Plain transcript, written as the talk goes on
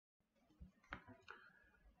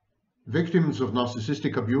Victims of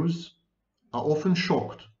narcissistic abuse are often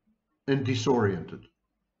shocked and disoriented.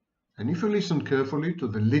 And if you listen carefully to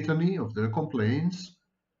the litany of their complaints,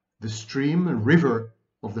 the stream and river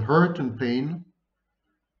of the hurt and pain,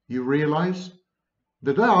 you realize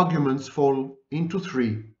that their arguments fall into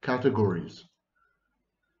three categories.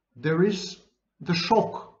 There is the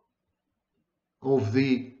shock of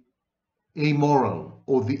the amoral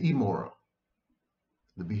or the immoral.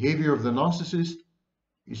 The behavior of the narcissist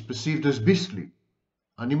is perceived as beastly,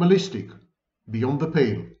 animalistic, beyond the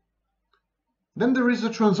pale. Then there is a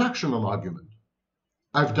transactional argument.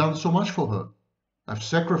 I've done so much for her. I've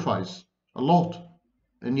sacrificed a lot,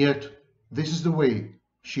 and yet this is the way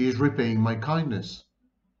she is repaying my kindness.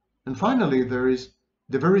 And finally, there is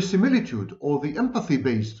the verisimilitude or the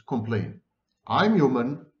empathy-based complaint. I'm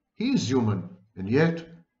human, he is human, and yet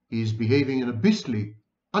he is behaving in a beastly,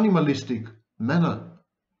 animalistic manner.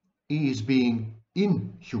 He is being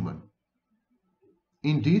inhuman.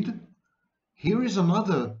 Indeed, here is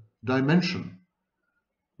another dimension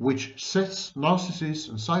which sets narcissists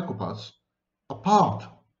and psychopaths apart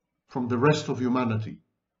from the rest of humanity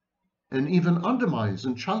and even undermines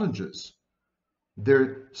and challenges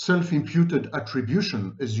their self-imputed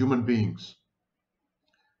attribution as human beings.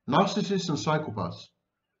 Narcissists and psychopaths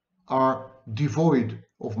are devoid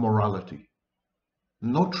of morality.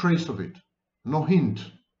 No trace of it, no hint,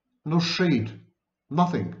 no shade,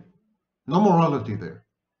 nothing, no morality there.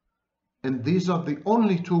 And these are the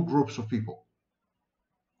only two groups of people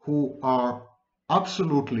who are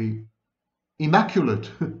absolutely immaculate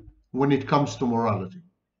when it comes to morality,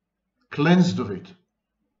 cleansed of it.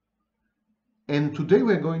 And today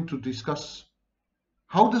we're going to discuss,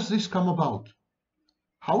 how does this come about?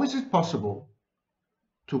 How is it possible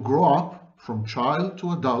to grow up from child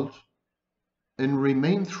to adult and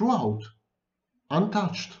remain throughout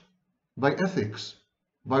untouched by ethics,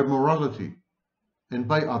 by morality, and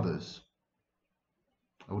by others?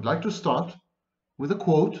 I would like to start with a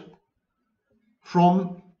quote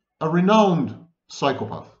from a renowned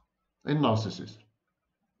psychopath and narcissist.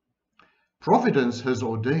 Providence has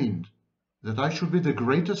ordained that I should be the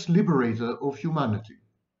greatest liberator of humanity.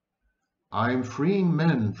 I am freeing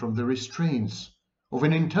men from the restraints of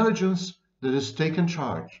an intelligence that has taken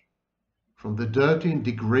charge, from the dirty and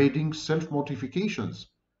degrading self-mortifications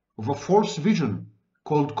of a false vision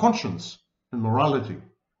called conscience and morality.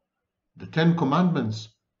 The 10 Commandments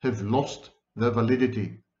have lost their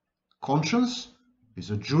validity. Conscience is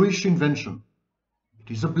a Jewish invention.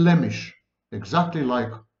 It is a blemish, exactly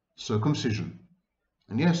like circumcision.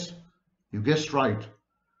 And yes, you guessed right.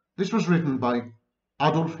 This was written by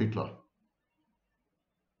Adolf Hitler.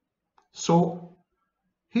 So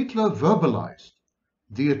Hitler verbalized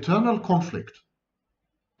the eternal conflict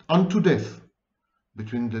unto death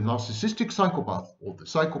between the narcissistic psychopath or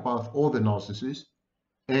the narcissist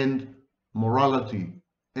and morality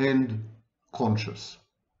and conscience.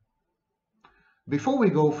 Before we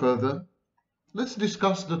go further, let's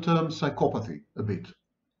discuss the term psychopathy a bit.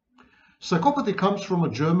 Psychopathy comes from a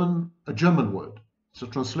German word. It's a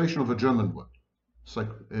translation of a German word.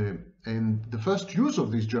 And the first use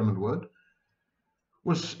of this German word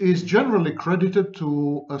is generally credited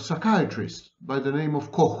to a psychiatrist by the name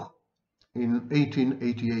of Koch in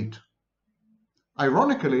 1888.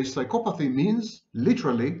 Ironically, psychopathy means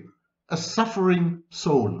literally a suffering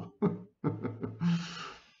soul.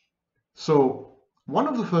 So one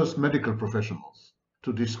of the first medical professionals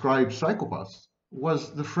to describe psychopaths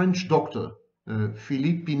was the French doctor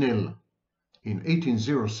Philippe Pinel. In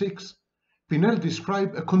 1806, Pinel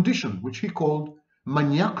described a condition which he called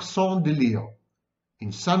maniaque sans délire,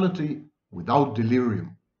 insanity without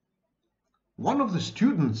delirium. One of the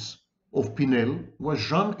students of Pinel was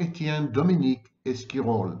Jean-Étienne Dominique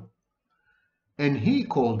Esquirol, and he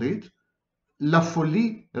called it la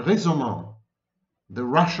folie raisonnante, the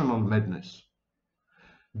rational madness.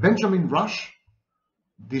 Benjamin Rush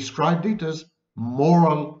described it as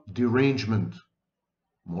moral derangement.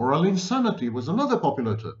 Moral insanity was another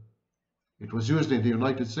popular term. It was used in the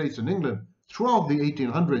United States and England throughout the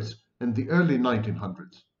 1800s and the early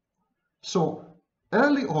 1900s. So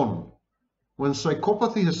early on, when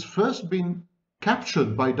psychopathy has first been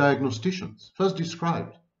captured by diagnosticians, first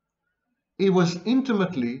described, it was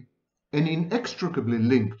intimately and inextricably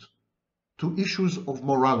linked to issues of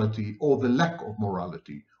morality or the lack of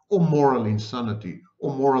morality or moral insanity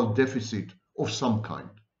or moral deficit of some kind,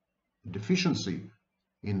 deficiency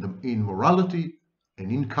in morality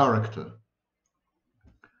and in character.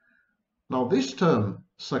 Now, this term,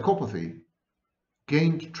 psychopathy,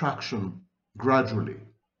 gained traction gradually.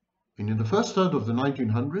 And in the first third of the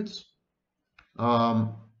 1900s,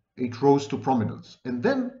 it rose to prominence. And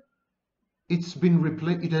then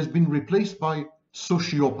it has been replaced by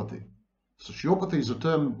sociopathy. Sociopathy is a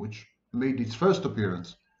term which made its first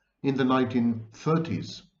appearance in the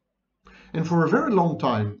 1930s. And for a very long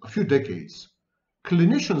time, a few decades,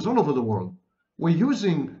 clinicians all over the world were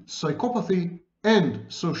using psychopathy and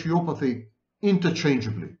sociopathy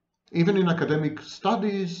interchangeably. Even in academic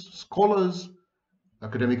studies, scholars,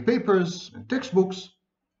 academic papers, and textbooks,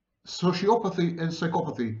 sociopathy and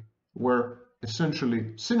psychopathy were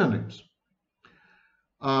essentially synonyms.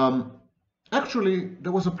 Actually,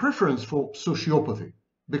 there was a preference for sociopathy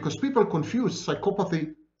because people confuse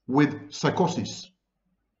psychopathy with psychosis.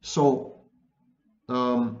 So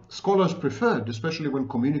scholars preferred, especially when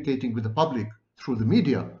communicating with the public through the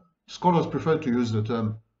media, scholars preferred to use the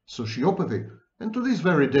term sociopathy. And to this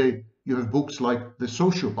very day, you have books like The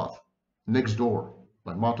Sociopath, Next Door,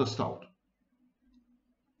 by Martha Stout.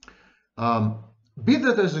 Be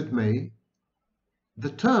that as it may, the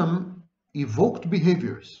term evoked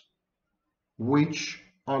behaviors which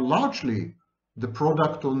are largely the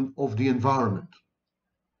product of the environment.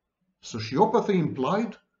 Sociopathy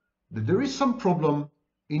implied that there is some problem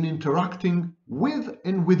in interacting with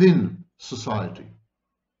and within society.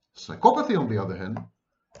 Psychopathy, on the other hand,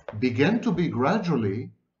 began to be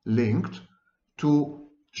gradually linked to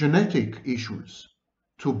genetic issues,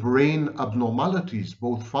 to brain abnormalities,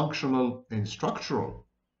 both functional and structural,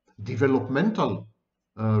 developmental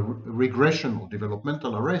regression or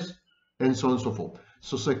developmental arrest, and so on and so forth.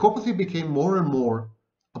 So psychopathy became more and more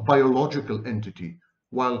a biological entity,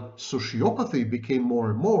 while sociopathy became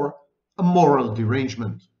more and more a moral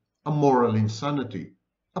derangement, a moral insanity,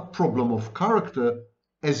 a problem of character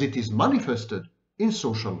as it is manifested in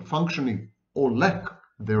social functioning or lack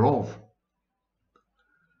thereof.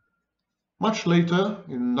 Much later,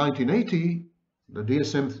 in 1980,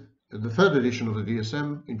 the third edition of the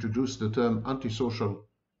DSM introduced the term antisocial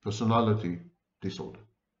personality disorder.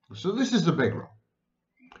 So this is the background.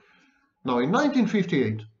 Now, in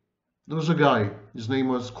 1958, there was a guy, his name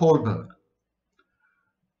was Kohlberg.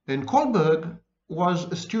 And Kohlberg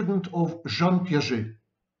was a student of Jean Piaget.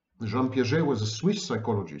 Jean Piaget was a Swiss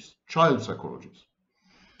psychologist, child psychologist,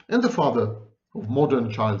 and the father of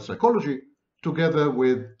modern child psychology, together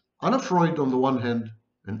with Anna Freud on the one hand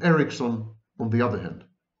and Erikson on the other hand.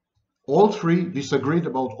 All three disagreed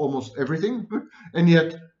about almost everything, and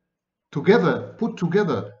yet put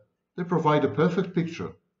together, they provide a perfect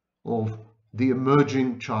picture of the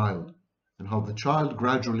emerging child and how the child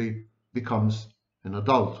gradually becomes an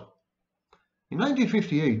adult. In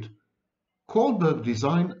 1958, Kohlberg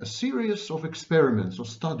designed a series of experiments or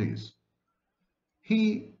studies.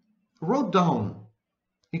 He wrote down,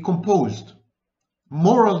 he composed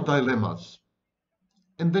moral dilemmas,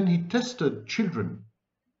 and then he tested children.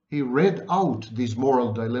 He read out these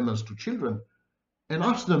moral dilemmas to children and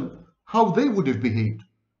asked them how they would have behaved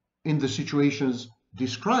in the situations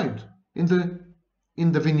described in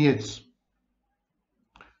the vignettes.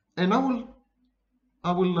 And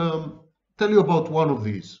I will tell you about one of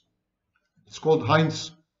these. It's called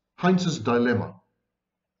Heinz's Dilemma.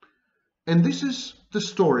 And this is the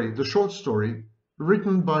story, the short story,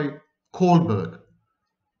 written by Kohlberg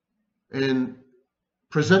and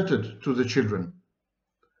presented to the children.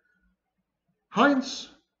 Heinz,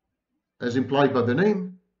 as implied by the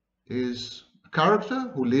name, is a character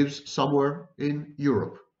who lives somewhere in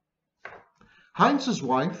Europe. Heinz's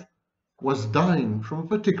wife was dying from a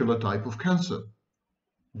particular type of cancer.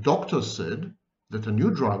 Doctors said that a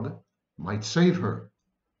new drug might save her.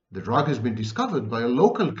 The drug has been discovered by a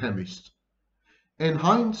local chemist, and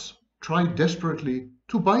Heinz tried desperately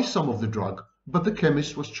to buy some of the drug, but the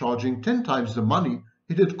chemist was charging 10 times the money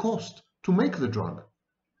it had cost to make the drug,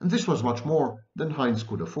 and this was much more than Heinz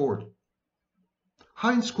could afford.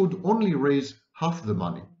 Heinz could only raise half the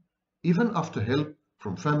money, even after help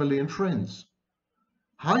from family and friends.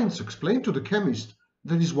 Heinz explained to the chemist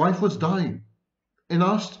that his wife was dying and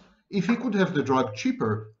asked if he could have the drug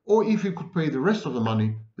cheaper or if he could pay the rest of the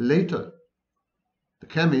money later. The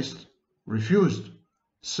chemist refused,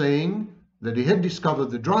 saying that he had discovered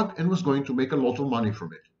the drug and was going to make a lot of money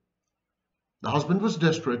from it. The husband was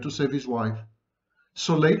desperate to save his wife,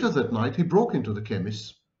 so later that night he broke into the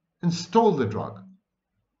chemist's and stole the drug.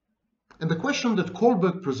 And the question that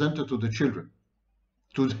Kohlberg presented to the children,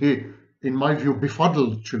 to the, in my view,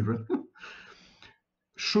 befuddled children,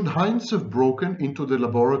 should Heinz have broken into the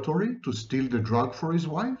laboratory to steal the drug for his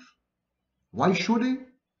wife? Why should he?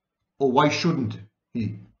 Or why shouldn't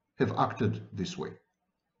he have acted this way?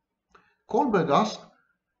 Kohlberg asked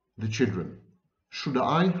the children, should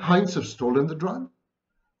Heinz have stolen the drug?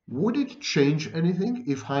 Would it change anything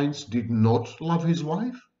if Heinz did not love his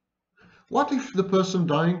wife? What if the person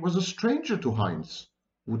dying was a stranger to Heinz?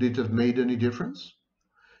 Would it have made any difference?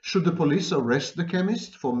 Should the police arrest the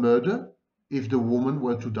chemist for murder if the woman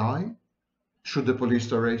were to die? Should the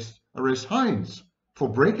police arrest Heinz for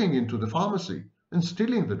breaking into the pharmacy and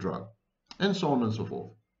stealing the drug? And so on and so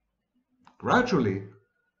forth. Gradually,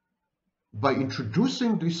 by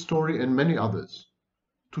introducing this story and many others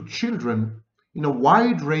to children in a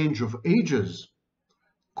wide range of ages,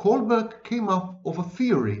 Kohlberg came up with a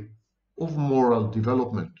theory of moral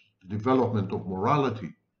development, the development of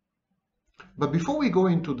morality. But before we go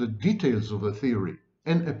into the details of the theory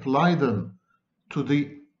and apply them to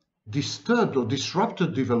the disturbed or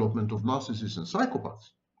disrupted development of narcissists and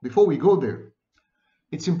psychopaths, before we go there,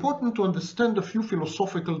 it's important to understand a few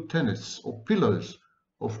philosophical tenets or pillars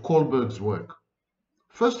of Kohlberg's work.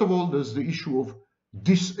 First of all, there's the issue of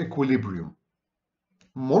disequilibrium.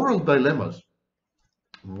 Moral dilemmas,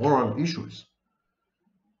 moral issues,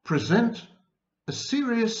 present a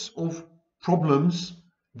series of problems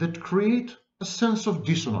that create a sense of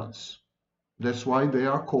dissonance. That's why they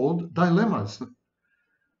are called dilemmas.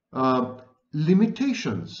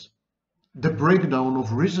 Limitations, the breakdown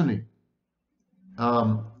of reasoning,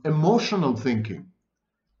 emotional thinking,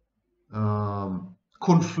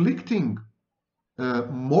 conflicting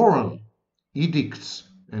moral edicts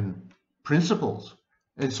and principles,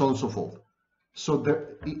 and so on and so forth. So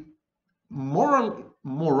the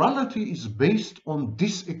morality is based on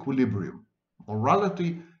disequilibrium.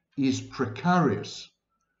 Morality is precarious.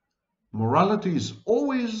 Morality is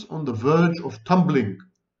always on the verge of tumbling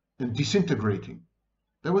and disintegrating.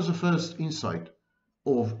 That was the first insight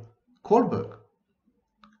of Kohlberg.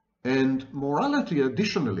 And morality,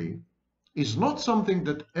 additionally, is not something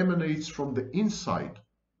that emanates from the inside,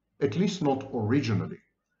 at least not originally.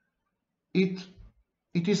 It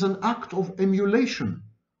is an act of emulation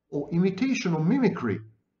or imitation or mimicry,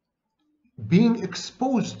 being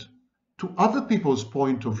exposed to other people's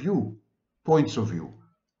points of view,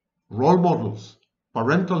 role models,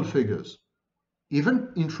 parental figures,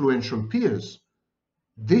 even influential peers.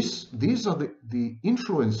 These are the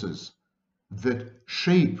influences that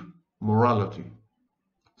shape morality.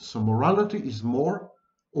 So morality is more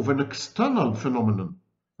of an external phenomenon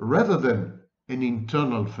rather than an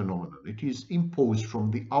internal phenomenon. It is imposed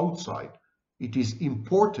from the outside. It is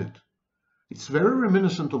imported. It's very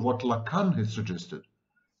reminiscent of what Lacan had suggested,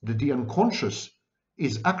 that the unconscious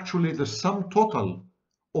is actually the sum total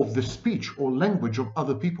of the speech or language of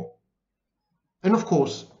other people. And of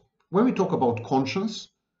course, when we talk about conscience,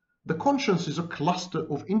 the conscience is a cluster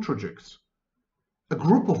of introjects, a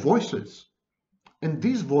group of voices, and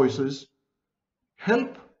these voices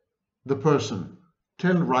help the person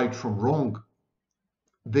tell right from wrong.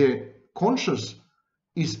 The conscious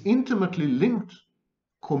is intimately linked,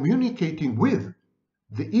 communicating with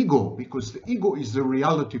the ego, because the ego is the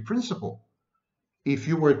reality principle. If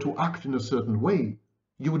you were to act in a certain way,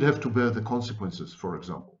 you would have to bear the consequences, for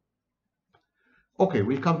example. Okay,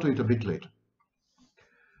 we'll come to it a bit later.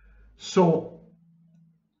 So,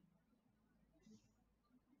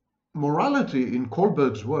 morality in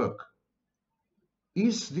Kohlberg's work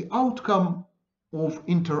is the outcome of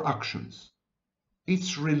interactions.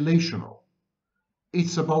 It's relational.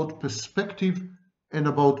 It's about perspective and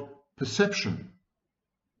about perception.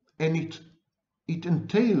 And it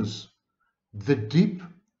entails the deep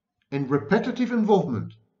and repetitive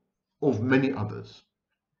involvement of many others.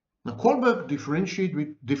 Now, Kohlberg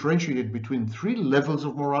differentiated between 3 levels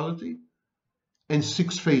of morality and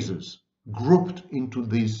 6 phases grouped into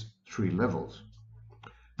these 3 levels.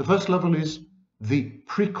 The first level is the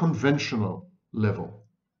pre-conventional level.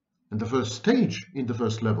 And the first stage in the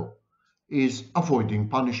first level is avoiding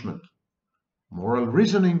punishment. Moral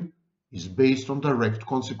reasoning is based on direct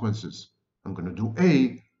consequences. I'm going to do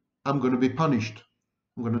A, I'm going to be punished.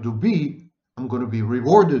 I'm going to do B, I'm going to be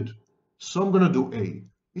rewarded. So I'm going to do A.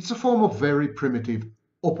 It's a form of very primitive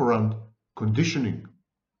operant conditioning.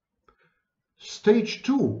 Stage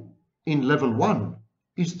 2 in level 1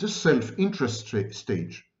 is the self-interest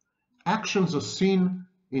stage. Actions are seen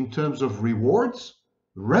in terms of rewards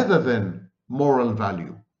rather than moral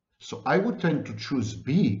value. So I would tend to choose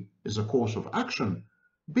B as a course of action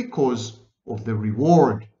because of the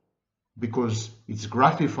reward, because it's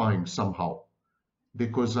gratifying somehow,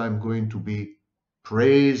 because I'm going to be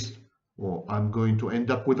praised or I'm going to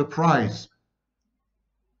end up with a prize.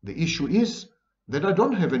 The issue is that I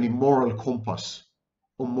don't have any moral compass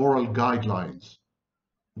or moral guidelines.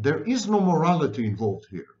 There is no morality involved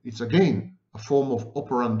here. It's again a form of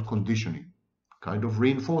operant conditioning, kind of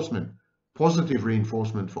reinforcement, positive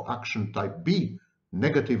reinforcement for action type B,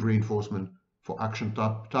 negative reinforcement for action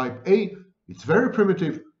type A. It's very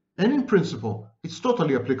primitive And in principle, it's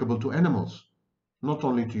totally applicable to animals, not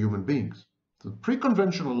only to human beings. The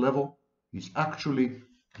pre-conventional level is actually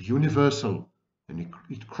universal, and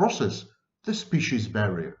it crosses the species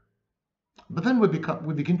barrier. But then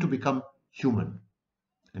we begin to become human,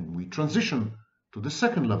 and we transition to the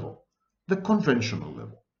second level, the conventional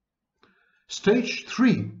level. Stage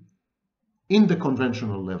 3 in the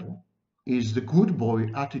conventional level is the good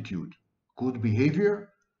boy attitude. Good behavior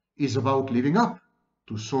is about living up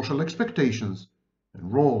to social expectations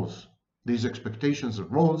and roles. These expectations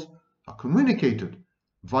and roles are communicated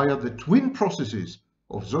via the twin processes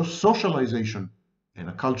of socialization and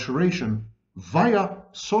acculturation via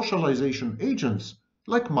socialization agents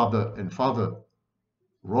like mother and father,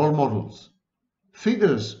 role models,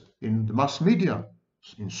 figures in the mass media,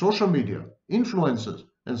 in social media, influencers,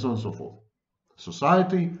 and so on and so forth.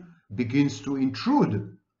 Society begins to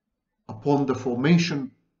intrude upon the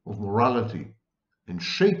formation of morality and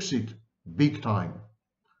shapes it big time.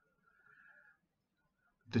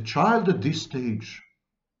 The child at this stage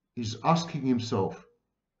is asking himself,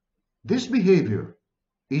 this behavior,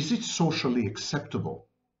 is it socially acceptable?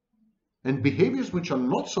 And behaviors which are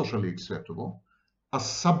not socially acceptable are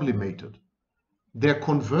sublimated. They're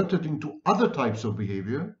converted into other types of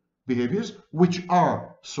behaviors which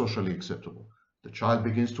are socially acceptable. The child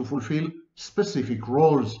begins to fulfill specific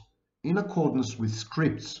roles in accordance with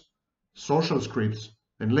scripts, social scripts,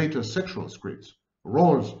 and later sexual scripts.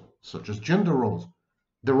 Roles such as gender roles,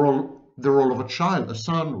 the role of a child, a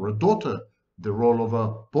son or a daughter, the role of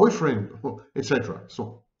a boyfriend, etc.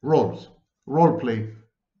 So roles, role play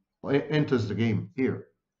enters the game here.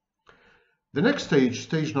 The next stage,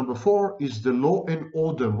 stage number 4, is the law and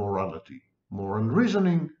order morality. Moral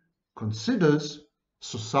reasoning considers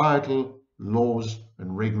societal laws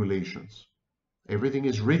and regulations. Everything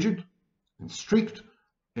is rigid and strict,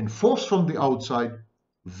 enforced from the outside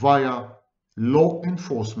via law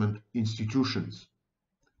enforcement institutions.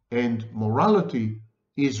 And morality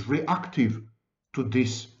is reactive to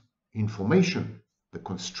this information, the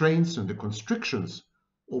constraints and the constrictions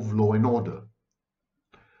of law and order.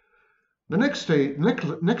 The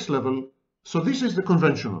next level, so this is the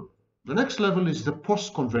conventional. The next level is the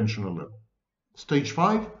post-conventional level. Stage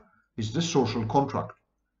 5 is the social contract.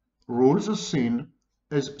 Rules are seen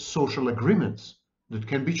as social agreements that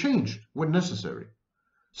can be changed when necessary.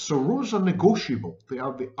 So rules are negotiable.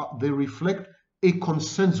 They reflect a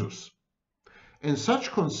consensus. And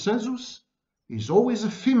such consensus is always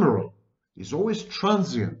ephemeral, is always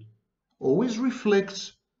transient, always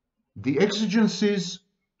reflects the exigencies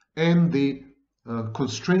and the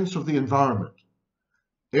constraints of the environment.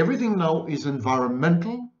 Everything now is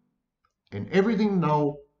environmental, and everything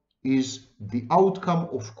now is the outcome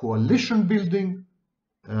of coalition building,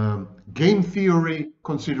 game theory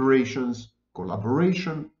considerations,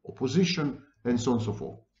 collaboration, opposition, and so on and so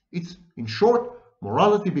forth. In short,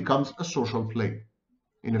 morality becomes a social play,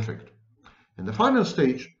 in effect. And the final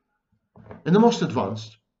stage, and the most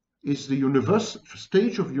advanced, is the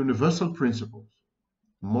stage of universal principles.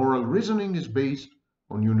 Moral reasoning is based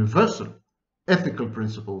on universal ethical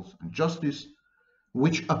principles and justice,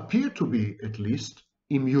 which appear to be, at least,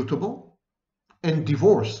 immutable and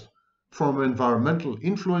divorced from environmental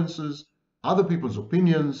influences, other people's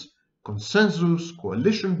opinions, consensus,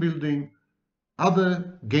 coalition building,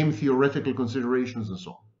 other game theoretical considerations, and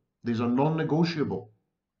so on. These are non-negotiable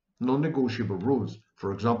rules.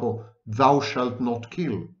 For example, thou shalt not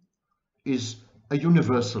kill is a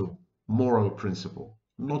universal moral principle,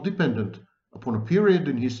 not dependent upon a period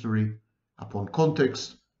in history, upon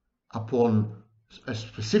context, upon a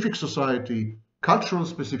specific society, cultural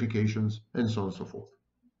specifications, and so on and so forth.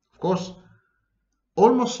 Of course,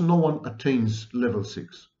 almost no one attains level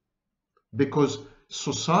 6 because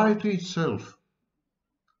society itself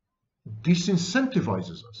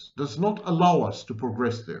disincentivizes us, does not allow us to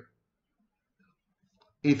progress there.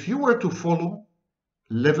 If you were to follow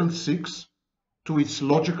level 6 to its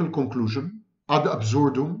logical conclusion, ad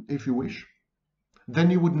absurdum, if you wish, then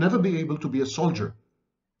you would never be able to be a soldier.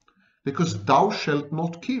 Because thou shalt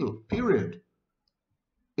not kill, period.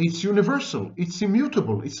 It's universal, it's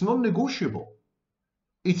immutable, it's non-negotiable,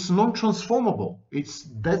 it's non-transformable,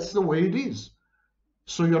 that's the way it is.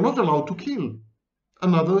 So you're not allowed to kill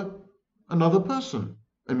another person,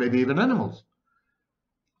 and maybe even animals.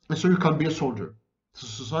 And so you can't be a soldier. So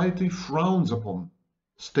society frowns upon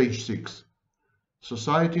stage 6.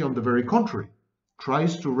 Society, on the very contrary,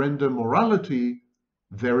 tries to render morality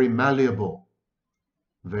very malleable,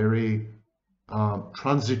 very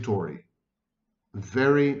transitory,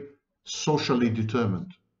 very socially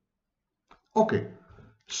determined. Okay,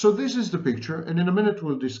 so this is the picture, and in a minute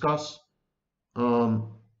we'll discuss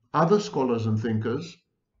other scholars and thinkers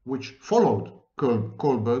which followed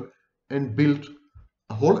Kohlberg and built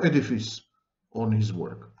a whole edifice on his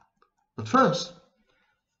work. But first,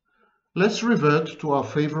 let's revert to our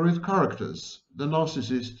favorite characters, the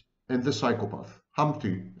narcissist and the psychopath,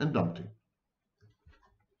 Humpty and Dumpty.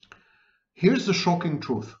 Here's the shocking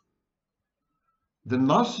truth. The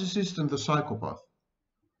narcissist and the psychopath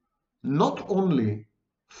not only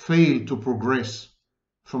fail to progress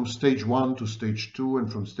from stage 1 to stage 2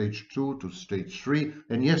 and from stage 2 to stage 3,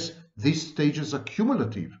 and yes, these stages are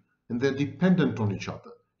cumulative and they're dependent on each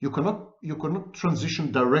other. You cannot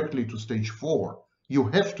transition directly to stage 4. You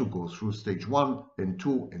have to go through stage 1 and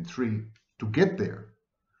 2 and 3 to get there.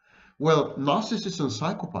 Well, narcissists and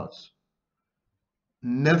psychopaths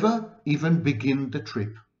never even begin the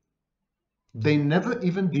trip. They never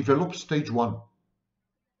even develop stage 1.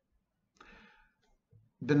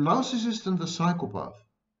 The narcissist and the psychopath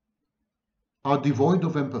are devoid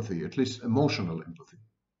of empathy, at least emotional empathy.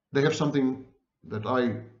 They have something that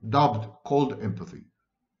I dubbed cold empathy,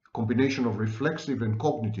 a combination of reflexive and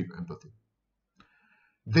cognitive empathy.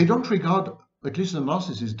 They don't regard, at least the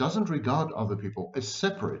narcissist doesn't regard other people as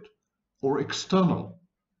separate or external.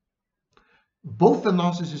 Both the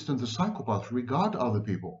narcissist and the psychopath regard other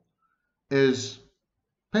people as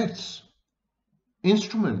pets,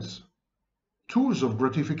 instruments, tools of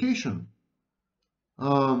gratification,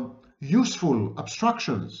 useful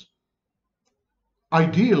abstractions,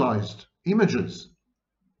 idealized images,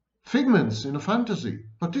 figments in a fantasy,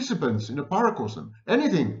 participants in a paracosm,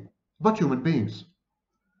 anything but human beings.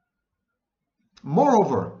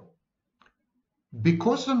 Moreover,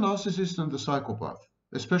 because the narcissist and the psychopath,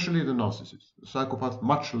 especially the narcissist, the psychopath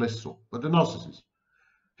much less so, but the narcissist,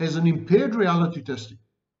 has an impaired reality testing,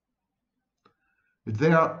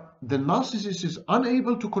 the narcissist is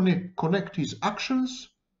unable to connect his actions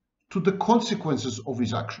to the consequences of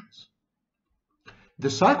his actions. The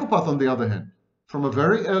psychopath, on the other hand, from a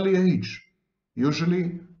very early age,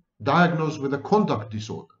 usually diagnosed with a conduct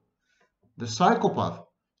disorder, the psychopath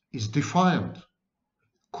is defiant,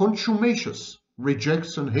 contumacious,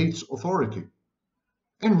 rejects and hates authority,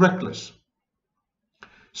 and reckless.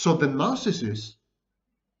 So the narcissist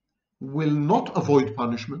will not avoid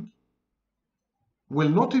punishment, will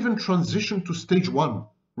not even transition to stage 1.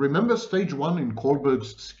 Remember stage 1 in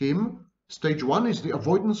Kohlberg's scheme? Stage 1 is the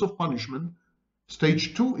avoidance of punishment.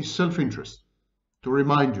 Stage 2 is self-interest. To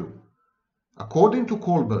remind you, according to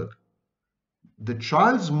Kohlberg, the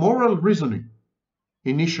child's moral reasoning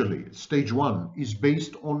initially, stage 1, is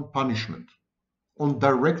based on punishment, on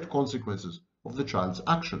direct consequences of the child's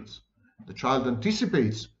actions. The child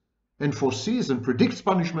anticipates and foresees and predicts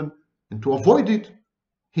punishment, and to avoid it,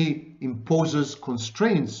 he imposes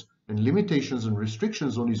constraints and limitations and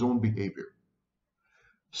restrictions on his own behavior.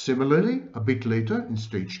 Similarly, a bit later, in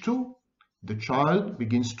stage 2, the child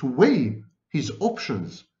begins to weigh his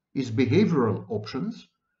options, his behavioral options,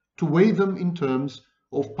 to weigh them in terms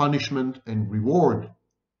of punishment and reward.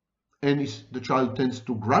 And the child tends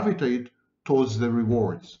to gravitate towards the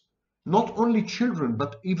rewards. Not only children,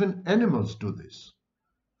 but even animals do this.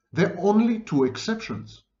 There are only two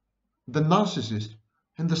exceptions, the narcissist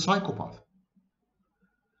and the psychopath.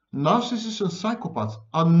 Narcissists and psychopaths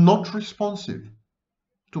are not responsive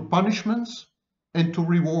to punishments and to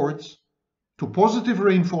rewards, to positive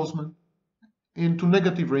reinforcement and to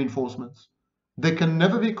negative reinforcements. They can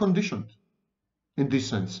never be conditioned in this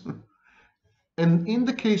sense. And in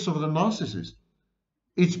the case of the narcissist,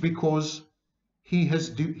 it's because he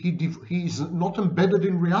is not embedded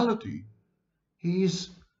in reality. He is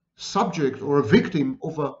subject or a victim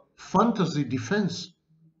of a fantasy defense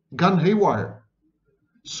gone haywire.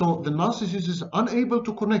 So the narcissist is unable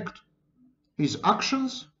to connect his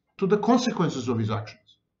actions to the consequences of his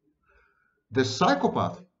actions. The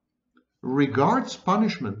psychopath regards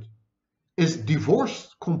punishment as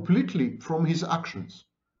divorced completely from his actions.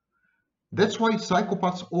 That's why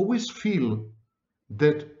psychopaths always feel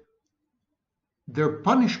that their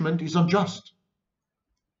punishment is unjust.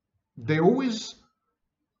 They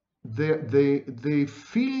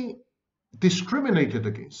feel discriminated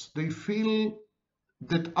against. They feel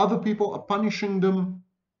that other people are punishing them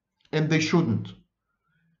and they shouldn't.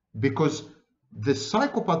 Because the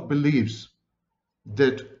psychopath believes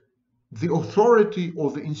that the authority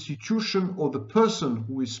or the institution or the person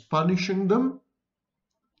who is punishing them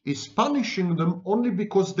only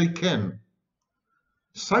because they can.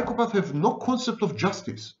 Psychopaths have no concept of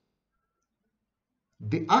justice.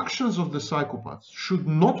 The actions of the psychopaths should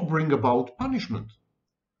not bring about punishment.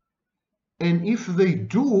 And if they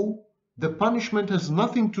do, the punishment has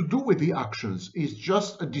nothing to do with the actions. It's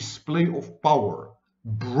just a display of power,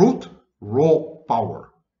 brute, raw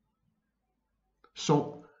power.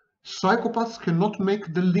 So psychopaths cannot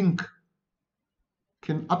make the link,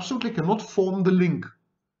 absolutely cannot form the link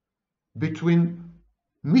between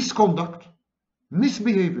misconduct,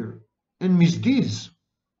 misbehavior, and misdeeds,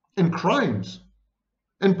 and crimes,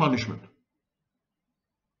 and punishment.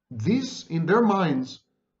 These, in their minds,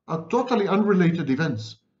 are totally unrelated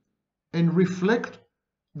events and reflect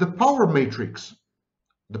the power matrix.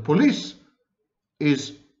 The police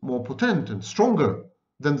is more potent and stronger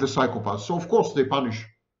than the psychopath, so of course they punish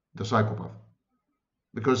the psychopath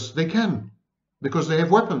because they can, because they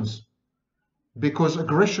have weapons, because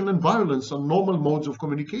aggression and violence are normal modes of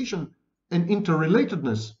communication and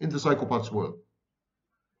interrelatedness in the psychopath's world.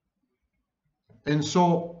 And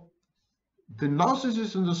so the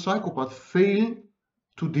narcissist and the psychopath fail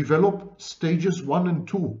to develop stages 1 and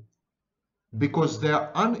 2 because they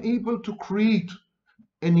are unable to create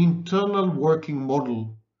an internal working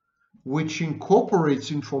model which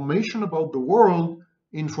incorporates information about the world,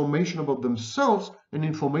 information about themselves, and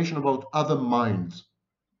information about other minds,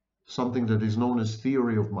 something that is known as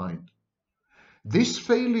theory of mind. This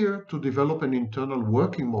failure to develop an internal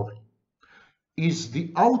working model is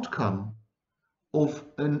the outcome of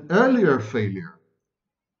an earlier failure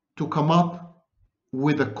to come up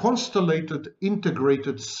with a constellated,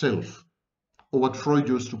 integrated self, or what Freud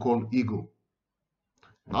used to call ego.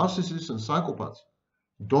 Narcissists and psychopaths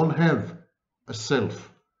don't have a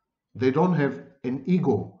self. They don't have an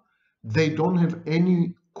ego. They don't have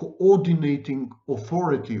any coordinating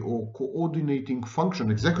authority or coordinating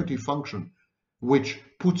function, executive function, which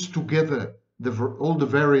puts together all the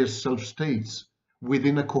various self-states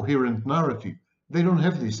within a coherent narrative. They don't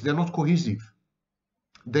have this. They're not cohesive.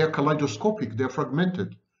 They are kaleidoscopic. They're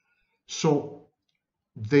fragmented. So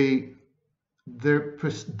they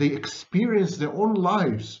experience their own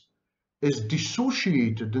lives as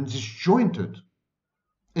dissociated and disjointed.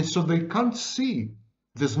 And so they can't see.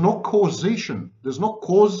 There's no causation. There's no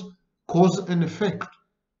cause and effect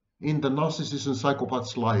in the narcissists and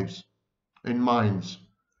psychopaths' lives and minds.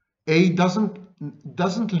 A doesn't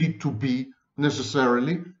lead to B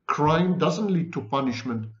necessarily. Crime doesn't lead to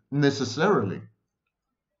punishment necessarily.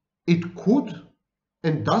 It could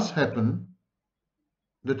and does happen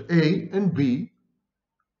that A and B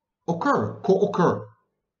co-occur.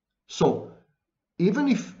 So even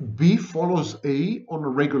if B follows A on a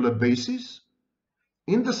regular basis,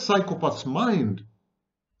 in the psychopath's mind,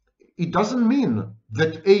 it doesn't mean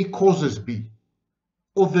that A causes B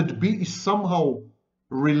or that B is somehow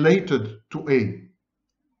related to A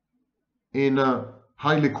in a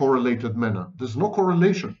highly correlated manner. There's no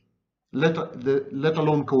correlation, let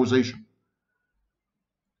alone causation.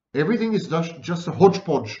 Everything is just a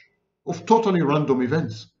hodgepodge of totally random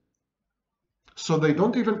events. So they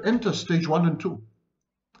don't even enter stage 1 and 2.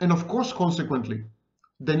 And of course, consequently,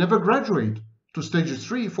 they never graduate to stages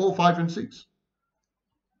 3, 4, 5, and 6.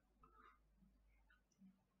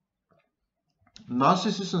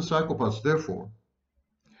 Narcissists and psychopaths, therefore,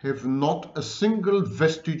 have not a single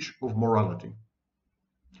vestige of morality.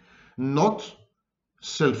 Not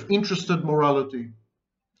self-interested morality,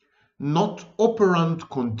 not operant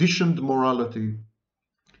conditioned morality,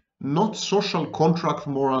 not social contract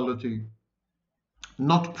morality,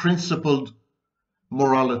 not principled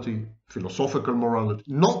morality, philosophical morality,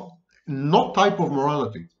 not type of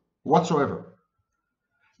morality whatsoever.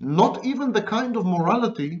 Not even the kind of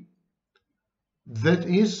morality that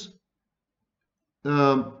is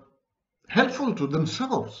helpful to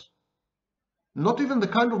themselves. Not even the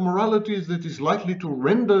kind of morality that is likely to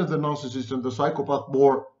render the narcissist and the psychopath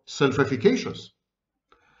more self-efficacious.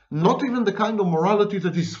 Not even the kind of morality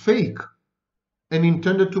that is fake and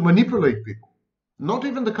intended to manipulate people. Not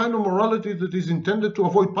even the kind of morality that is intended to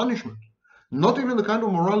avoid punishment. Not even the kind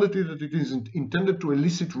of morality that it is intended to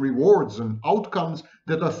elicit rewards and outcomes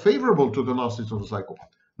that are favorable to the narcissist or the psychopath.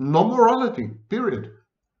 No morality, period.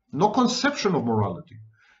 No conception of morality.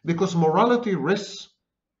 Because morality rests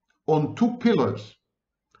on two pillars: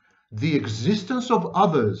 the existence of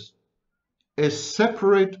others as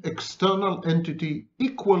separate external entity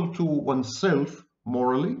equal to oneself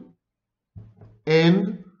morally,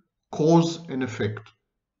 and cause and effect.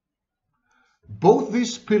 Both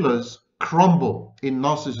these pillars crumble in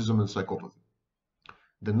narcissism and psychopathy.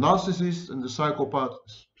 The narcissist and the psychopath,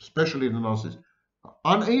 especially the narcissist, are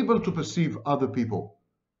unable to perceive other people.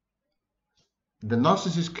 The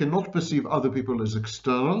narcissist cannot perceive other people as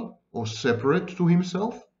external or separate to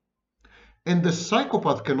himself, and the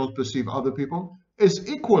psychopath cannot perceive other people as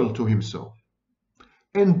equal to himself.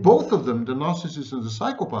 And both of them, the narcissist and the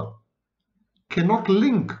psychopath, cannot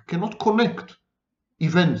link, cannot connect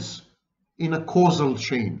events in a causal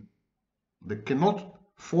chain. They cannot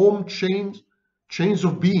form chains chains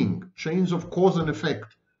of being, chains of cause and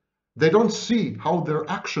effect. They don't see how their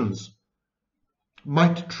actions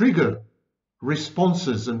might trigger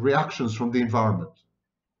responses and reactions from the environment.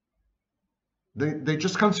 They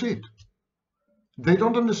just can't see it. They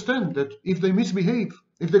don't understand that if they misbehave,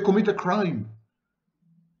 if they commit a crime,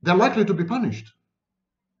 they're likely to be punished.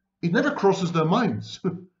 It never crosses their minds.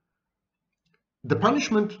 The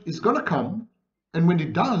punishment is going to come, and when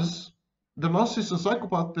it does, the narcissist and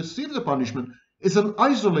psychopath perceive the punishment as an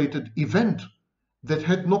isolated event that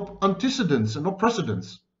had no antecedents and no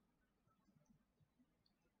precedents.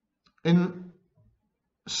 And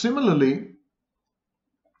similarly,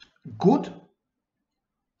 good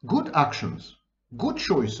actions, good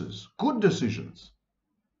choices, good decisions,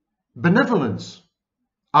 benevolence,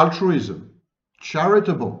 altruism,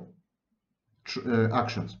 charitable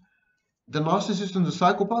actions. The narcissist and the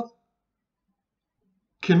psychopath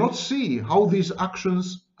cannot see how these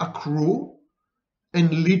actions accrue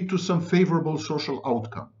and lead to some favorable social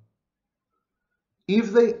outcome. When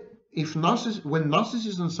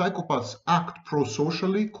narcissists and psychopaths act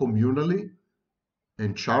pro-socially, communally,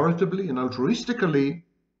 and charitably and altruistically,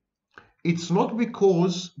 it's not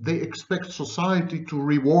because they expect society to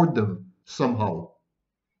reward them somehow.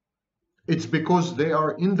 It's because they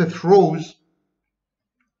are in the throes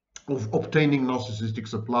of obtaining narcissistic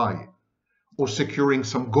supply or securing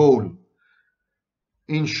some goal.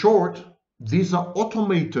 In short, these are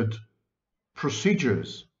automated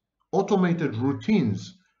procedures, automated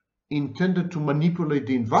routines intended to manipulate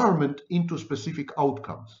the environment into specific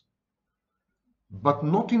outcomes, but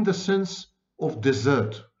not in the sense of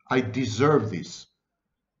desert. I deserve this.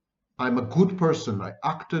 I'm a good person. I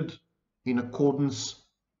acted in accordance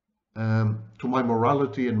to my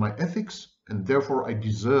morality and my ethics, and therefore I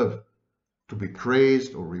deserve to be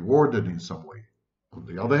praised or rewarded in some way. On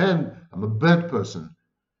the other hand, I'm a bad person.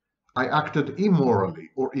 I acted immorally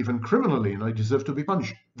or even criminally, and I deserve to be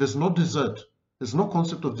punished. There's no desert. There's no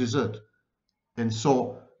concept of desert. And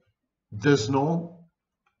so there's no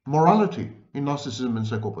morality in narcissism and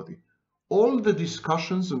psychopathy. All the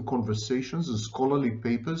discussions and conversations and scholarly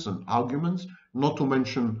papers and arguments, not to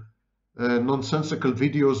mention nonsensical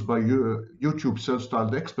videos by YouTube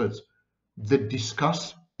self-styled experts that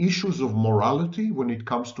discuss issues of morality when it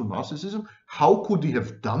comes to narcissism. How could he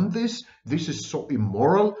have done this? This is so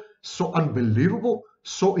immoral, so unbelievable,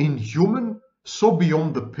 so inhuman, so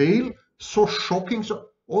beyond the pale, so shocking. So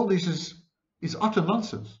all this is utter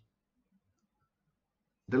nonsense.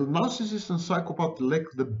 The narcissist and psychopath lack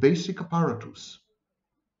the basic apparatus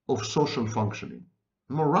of social functioning.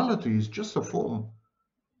 Morality is just a form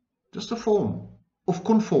of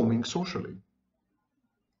conforming socially.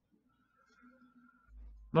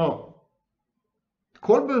 Now,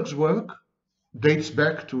 Kohlberg's work dates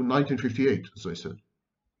back to 1958, as I said.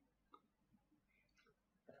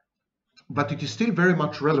 But it is still very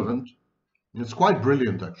much relevant. It's quite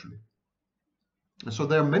brilliant, actually. And so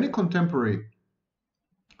there are many contemporary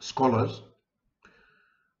scholars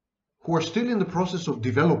who are still in the process of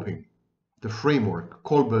developing the framework,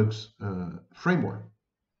 Kohlberg's framework.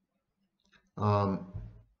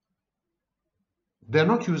 They're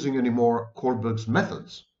not using anymore Kohlberg's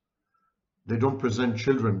methods. They don't present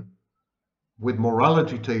children with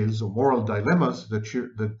morality tales or moral dilemmas that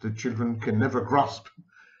the children can never grasp.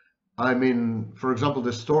 I mean, for example,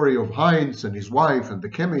 the story of Heinz and his wife and the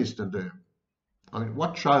chemist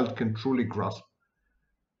what child can truly grasp?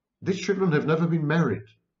 These children have never been married.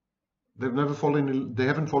 They haven't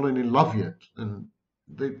fallen in love yet, and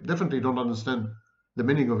they definitely don't understand the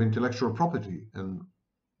meaning of intellectual property, and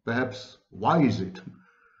perhaps why is it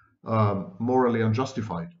morally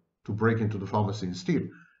unjustified to break into the pharmacy and steal.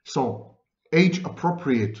 So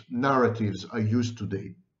age-appropriate narratives are used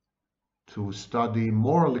today to study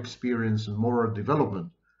moral experience and moral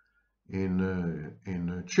development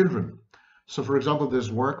in children. So, for example,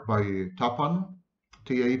 there's work by Tappan,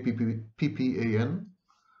 T-A-P-P-A-N,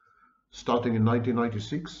 starting in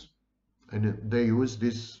 1996, and they use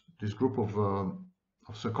this group of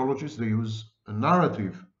psychologists. They use a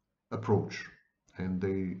narrative approach, and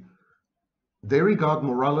they regard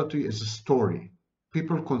morality as a story.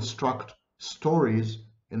 People construct stories,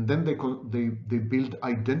 and then they build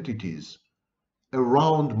identities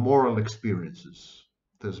around moral experiences.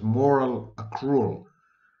 There's moral accrual.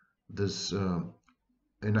 There's an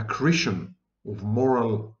accretion of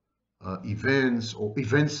moral events or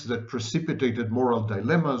events that precipitated moral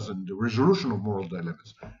dilemmas and the resolution of moral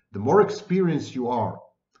dilemmas. The more experienced you are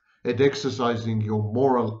at exercising your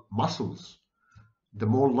moral muscles, the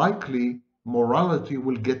more likely morality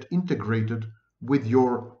will get integrated with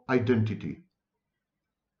your identity.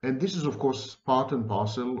 And this is, of course, part and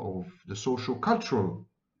parcel of the social-cultural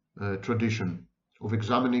tradition of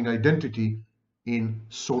examining identity in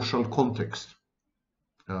social context.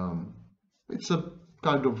 It's a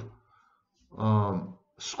kind of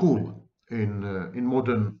school in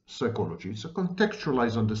modern psychology. It's a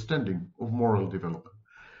contextualized understanding of moral development.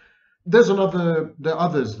 There are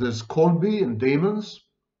others. There's Kolbe and Damons,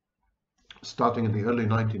 starting in the early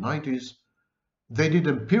 1990s. They did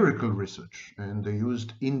empirical research and they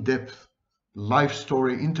used in-depth life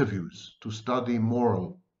story interviews to study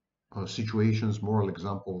moral situations, moral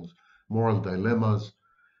examples, moral dilemmas.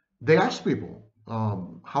 They asked people,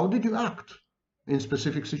 how did you act in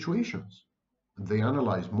specific situations? They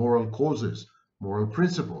analyzed moral causes, moral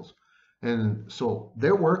principles. And so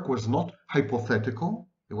their work was not hypothetical.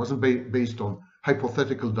 It wasn't based on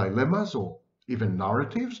hypothetical dilemmas or even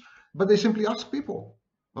narratives, but they simply asked people,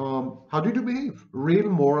 how did you behave? Real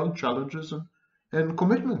moral challenges and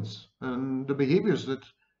commitments and the behaviors that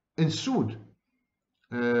ensued.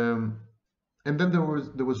 And then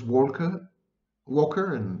there was Walker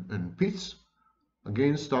and Pitts,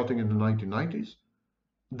 again starting in the 1990s.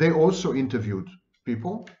 They also interviewed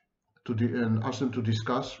people and asked them to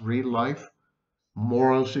discuss real life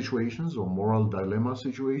moral situations or moral dilemma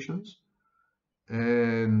situations.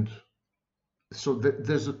 And so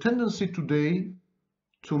there's a tendency today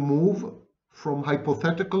to move from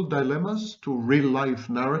hypothetical dilemmas to real life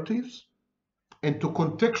narratives and to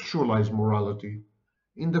contextualize morality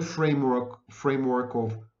in the framework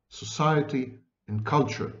of society and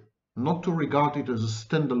culture, not to regard it as a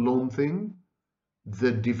standalone thing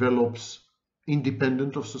that develops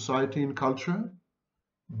independent of society and culture,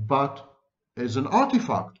 but as an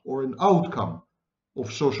artifact or an outcome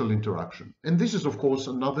of social interaction. And this is, of course,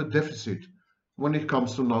 another deficit when it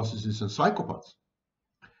comes to narcissists and psychopaths.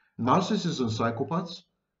 Narcissists and psychopaths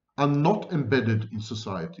are not embedded in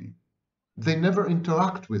society. They never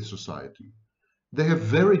interact with society. They have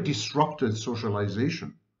very disrupted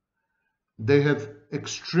socialization. They have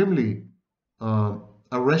extremely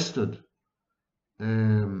arrested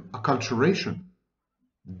acculturation.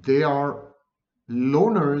 They are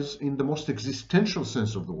loners in the most existential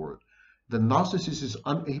sense of the word. The narcissist is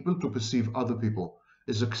unable to perceive other people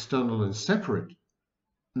as external and separate.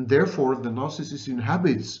 And therefore, the narcissist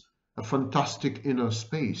inhabits a fantastic inner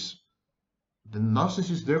space. The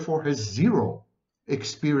narcissist therefore has zero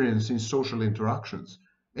experience in social interactions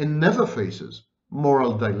and never faces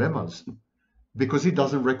moral dilemmas because he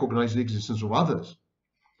doesn't recognize the existence of others.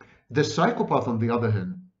 The psychopath, on the other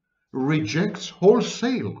hand, rejects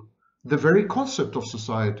wholesale the very concept of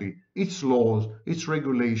society, its laws, its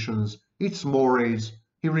regulations, its mores.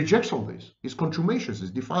 He rejects all this. He's contumacious,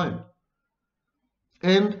 he's defiant.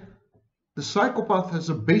 And the psychopath has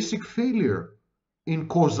a basic failure in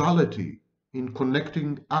causality, in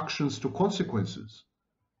connecting actions to consequences.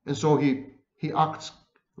 And so he acts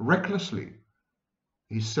recklessly.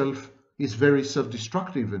 He's very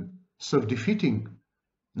self-destructive and self-defeating,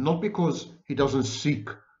 not because he doesn't seek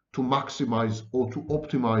to maximize or to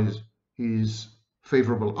optimize his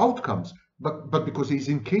favorable outcomes, but because he's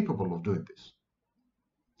incapable of doing this.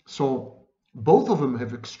 So both of them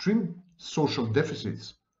have extreme social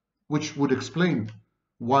deficits, which would explain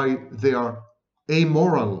why they are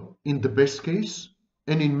amoral in the best case,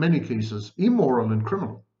 and in many cases, immoral and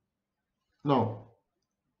criminal. Now,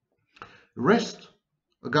 Rest,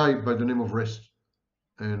 a guy by the name of Rest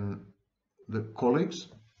and the colleagues,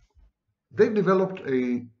 they've developed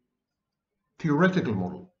a theoretical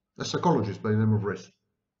model. A psychologist by the name of Rest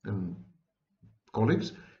and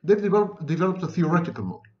colleagues, they've developed a theoretical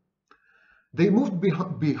model. They moved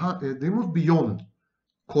beyond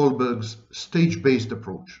Kohlberg's stage-based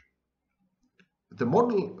approach. The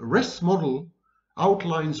model, Rest's model,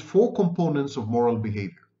 outlines 4 components of moral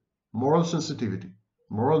behavior: moral sensitivity,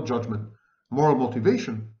 moral judgment, moral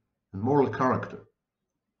motivation, and moral character.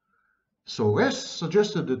 So Rest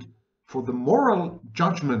suggested that for the moral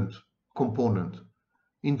judgment component,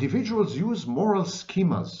 individuals use moral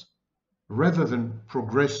schemas rather than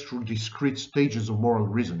progress through discrete stages of moral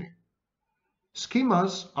reasoning.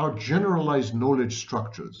 Schemas are generalized knowledge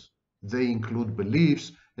structures. They include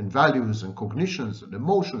beliefs and values and cognitions and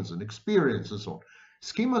emotions and experience and so on.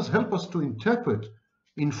 Schemas help us to interpret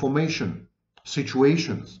information,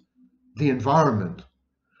 situations, the environment.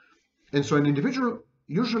 And so an individual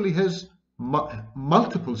usually has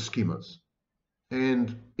multiple schemas,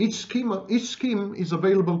 and each scheme is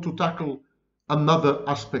available to tackle another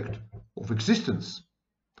aspect of existence.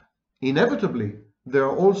 Inevitably, there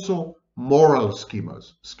are also moral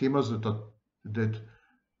schemas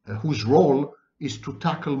whose role is to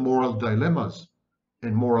tackle moral dilemmas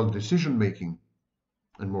and moral decision making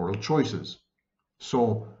and moral choices.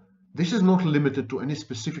 So this is not limited to any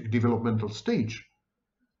specific developmental stage.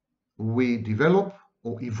 We develop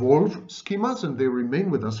or evolve schemas and they remain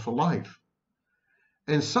with us for life.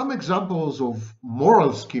 And some examples of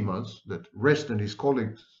moral schemas that Rest and his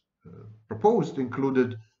colleagues proposed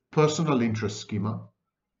included personal interest schema,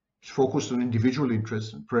 which focused on individual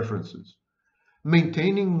interests and preferences.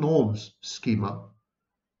 Maintaining norms schema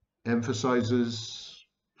emphasizes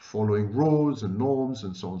following rules and norms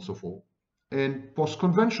and so on and so forth. And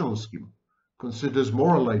post-conventional schema considers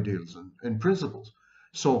moral ideals and principles.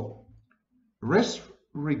 So Rest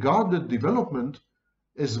regarded development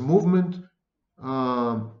as movement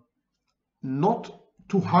not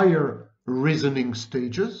to higher reasoning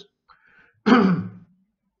stages.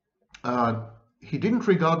 He didn't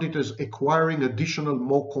regard it as acquiring additional,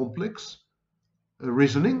 more complex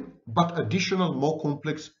reasoning, but additional, more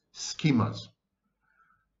complex schemas.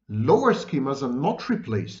 Lower schemas are not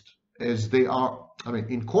replaced as they are. I mean,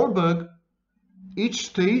 in Kohlberg, each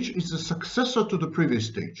stage is a successor to the previous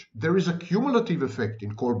stage. There is a cumulative effect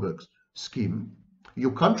in Kohlberg's scheme.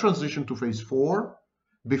 You can't transition to phase 4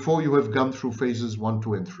 before you have gone through phases 1,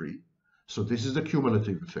 2, and 3. So this is the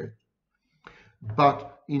cumulative effect.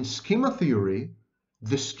 But in schema theory,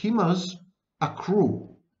 the schemas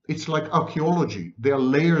accrue. It's like archaeology. There are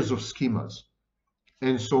layers of schemas.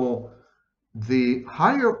 And so the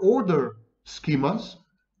higher order schemas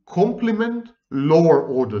complement lower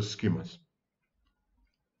order schemas.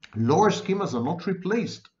 Lower schemas are not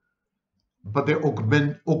replaced, but they're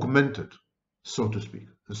augmented, so to speak.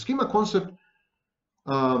 The schema concept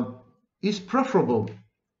is preferable,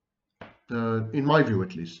 in my view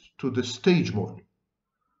at least, to the stage model.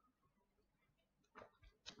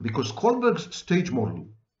 Because Kohlberg's stage model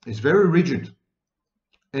is very rigid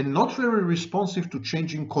and not very responsive to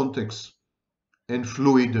changing contexts and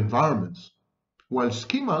fluid environments, while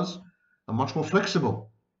schemas are much more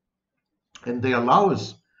flexible and they allow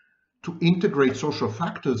us to integrate social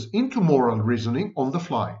factors into moral reasoning on the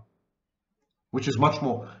fly, which is much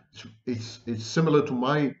more, it's similar to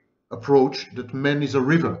my approach that man is a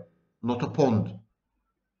river, not a pond.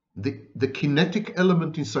 The kinetic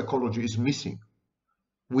element in psychology is missing.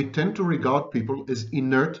 We tend to regard people as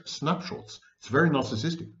inert snapshots. It's very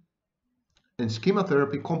narcissistic. And schema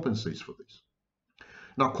therapy compensates for this.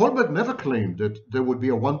 Now, Kohlberg never claimed that there would be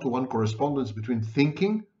a one-to-one correspondence between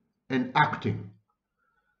thinking and acting.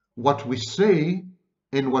 What we say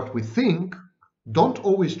and what we think don't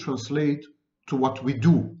always translate to what we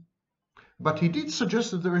do. But he did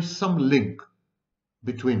suggest that there is some link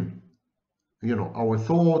between, our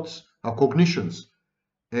thoughts, our cognitions,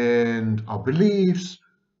 and our beliefs,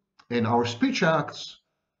 and our speech acts,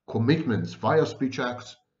 commitments via speech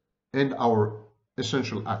acts, and our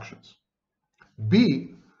essential actions.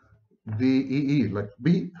 B in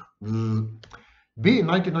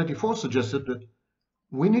 1994 suggested that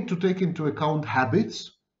we need to take into account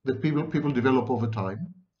habits that people develop over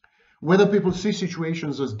time, whether people see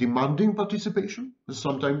situations as demanding participation.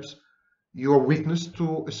 Sometimes you are witness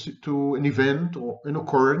to an event or an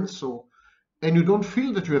occurrence, and you don't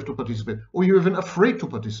feel that you have to participate, or you're even afraid to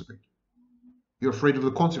participate. You're afraid of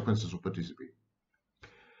the consequences of participating.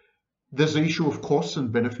 There's the issue of costs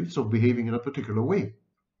and benefits of behaving in a particular way.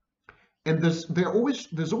 And there's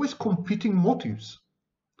always competing motives.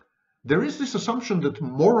 There is this assumption that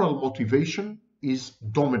moral motivation is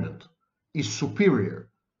dominant, is superior,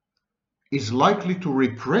 is likely to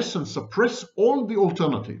repress and suppress all the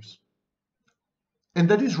alternatives. And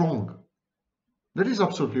that is wrong. That is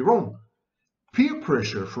absolutely wrong. Peer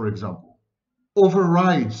pressure, for example,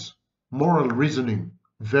 overrides moral reasoning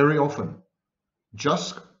very often.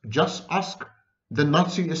 Just ask the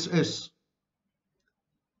Nazi SS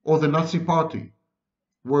or the Nazi Party,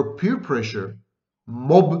 where peer pressure,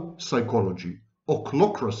 mob psychology,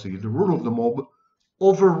 ochlocracy, the rule of the mob,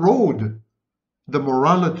 overrode the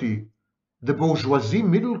morality, the bourgeoisie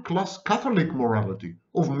middle-class Catholic morality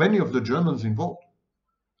of many of the Germans involved.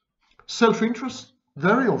 Self-interest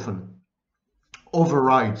very often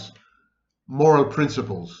overrides moral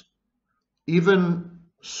principles, even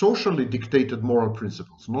socially dictated moral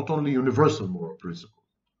principles, not only universal moral principles.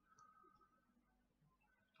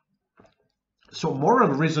 So moral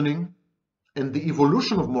reasoning and the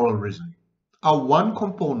evolution of moral reasoning are one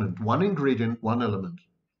component, one ingredient, one element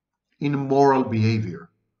in moral behavior.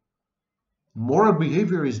 Moral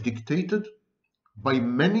behavior is dictated by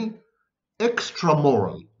many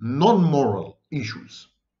extra-moral, non-moral issues.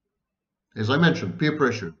 As I mentioned, peer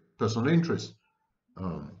pressure, personal interest.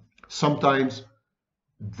 Sometimes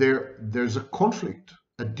there's a conflict,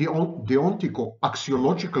 a deontic or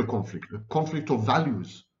axiological conflict, a conflict of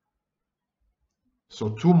values. So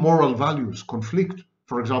two moral values conflict.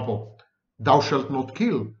 For example, thou shalt not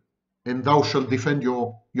kill and thou shalt defend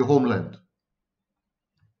your homeland.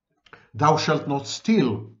 Thou shalt not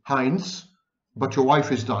steal, Heinz, but your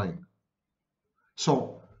wife is dying.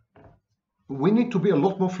 So we need to be a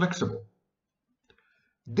lot more flexible.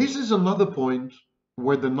 This is another point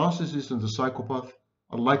where the narcissist and the psychopath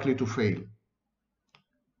are likely to fail.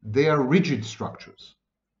 They are rigid structures.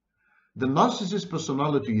 The narcissist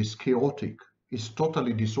personality is chaotic, is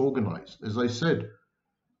totally disorganized. As I said,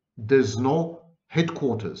 there's no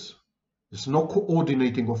headquarters, there's no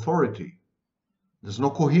coordinating authority, there's no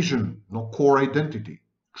cohesion, no core identity.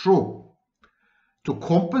 True. To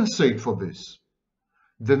compensate for this,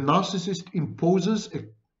 the narcissist imposes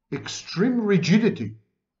extreme rigidity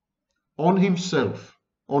on himself,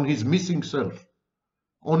 on his missing self,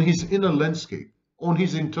 on his inner landscape, on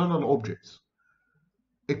his internal objects.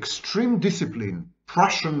 Extreme discipline,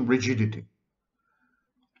 Prussian rigidity.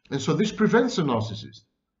 And so this prevents a narcissist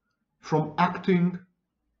from acting,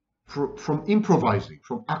 from improvising,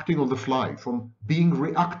 from acting on the fly, from being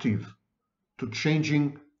reactive to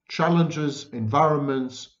changing challenges,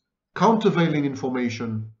 environments, countervailing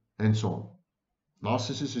information, and so on.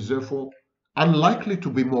 Narcissist is therefore unlikely to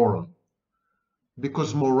be moral,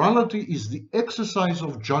 because morality is the exercise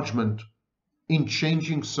of judgment in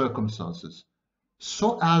changing circumstances,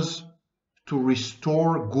 so as to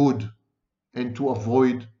restore good and to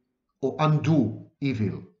avoid or undo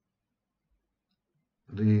evil.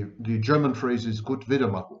 The German phrase is gut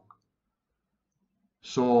Wiedermachung.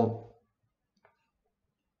 So,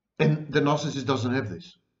 and the narcissist doesn't have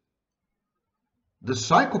this. The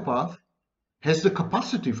psychopath has the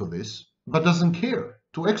capacity for this, but doesn't care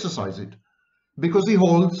to exercise it, because he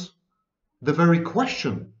holds the very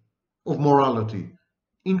question of morality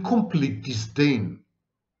in complete disdain.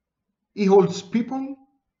 He holds people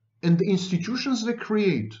and the institutions they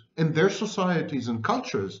create and their societies and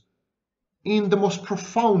cultures in the most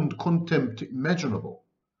profound contempt imaginable.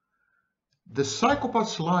 The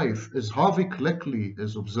psychopath's life, as Harvey Cleckley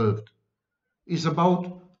has observed, is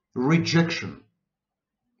about rejection.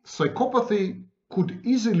 Psychopathy could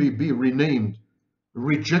easily be renamed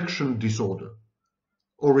rejection disorder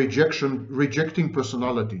or rejecting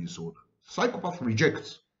personality disorder. Psychopath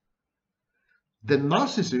rejects. The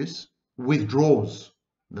narcissist withdraws.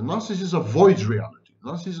 The narcissist avoids reality.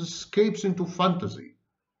 The narcissist escapes into fantasy.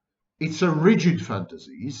 It's a rigid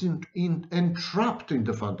fantasy. He's entrapped in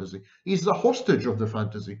the fantasy. He's the hostage of the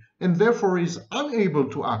fantasy, and therefore is unable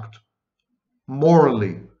to act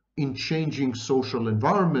morally in changing social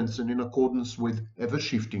environments and in accordance with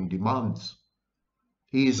ever-shifting demands.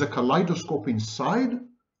 He is a kaleidoscope inside,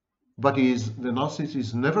 but the narcissist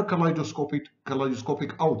is never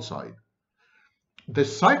kaleidoscopic outside. The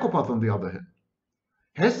psychopath, on the other hand,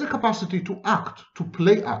 has the capacity to act, to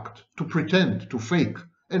play act, to pretend, to fake,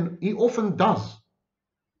 and he often does.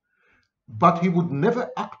 But he would never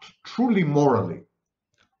act truly morally.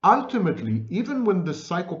 Ultimately, even when the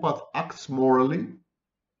psychopath acts morally,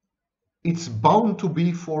 it's bound to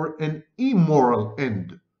be for an immoral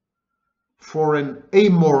end, for an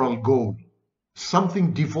amoral goal,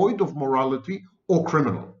 something devoid of morality or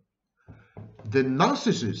criminal. The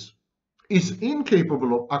narcissist is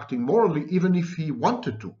incapable of acting morally even if he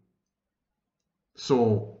wanted to.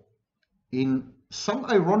 So, in some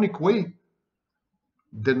ironic way,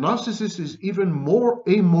 the narcissist is even more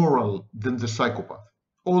amoral than the psychopath,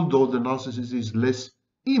 although the narcissist is less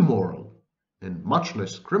immoral and much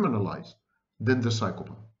less criminalized than the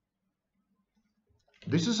psychopath.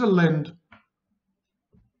 This is a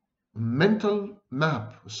mental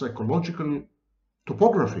map, psychological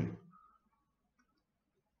topography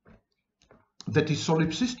that is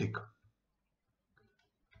solipsistic.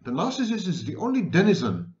 The narcissist is the only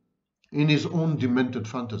denizen in his own demented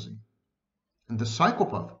fantasy, and the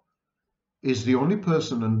psychopath is the only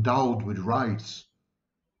person endowed with rights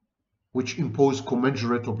which impose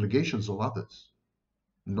commensurate obligations on others.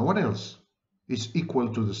 No one else is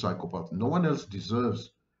equal to the psychopath. No one else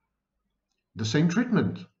deserves the same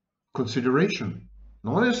treatment, consideration.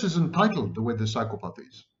 No one else is entitled the way the psychopath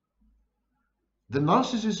is. The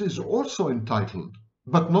narcissist is also entitled,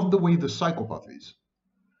 but not the way the psychopath is.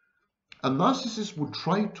 A narcissist would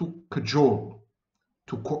try to cajole,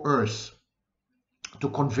 to coerce, to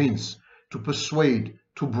convince, to persuade,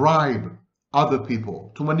 to bribe other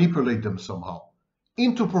people, to manipulate them somehow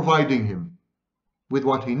into providing him with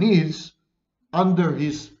what he needs under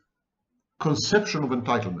his conception of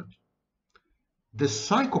entitlement. The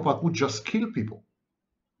psychopath would just kill people,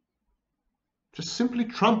 just simply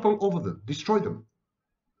trample over them, destroy them.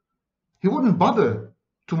 He wouldn't bother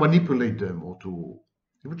to manipulate them or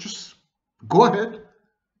he would just Go ahead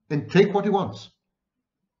and take what he wants,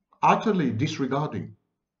 utterly disregarding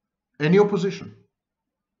any opposition,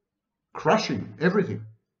 crushing everything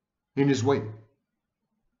in his way.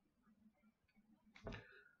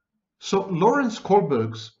 So Lawrence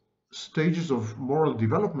Kohlberg's stages of moral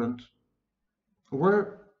development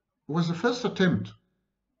was the first attempt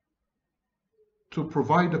to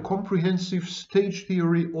provide a comprehensive stage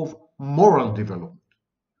theory of moral development.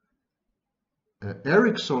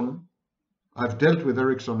 Erikson, I've dealt with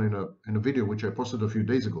Erikson in a video which I posted a few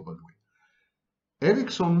days ago, by the way.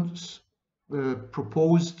 Erikson's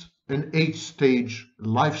proposed an 8-stage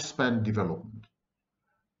lifespan development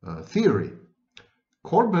theory.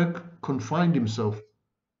 Kohlberg confined himself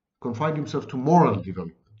to moral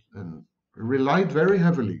development and relied very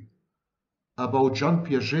heavily about Jean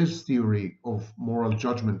Piaget's theory of moral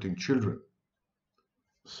judgment in children,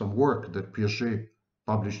 some work that Piaget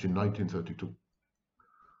published in 1932.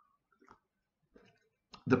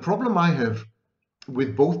 The problem I have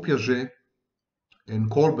with both Piaget and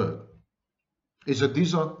Kohlberg is that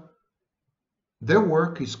their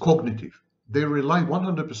work is cognitive. They rely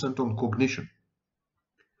 100% on cognition.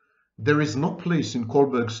 There is no place in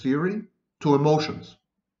Kohlberg's theory to emotions.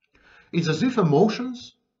 It's as if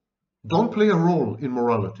emotions don't play a role in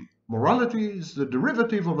morality. Morality is the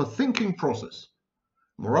derivative of a thinking process.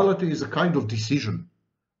 Morality is a kind of decision,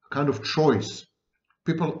 a kind of choice.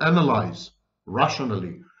 People analyze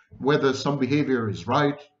rationally whether some behavior is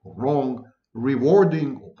right or wrong,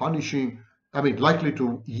 rewarding or punishing, likely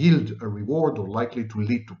to yield a reward or likely to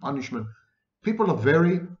lead to punishment. People are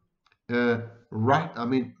very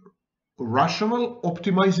rational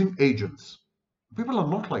optimizing agents. People are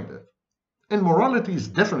not like that. And morality is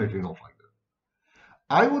definitely not like that.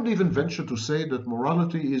 I would even venture to say that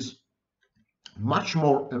morality is much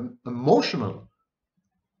more emotional,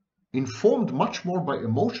 informed much more by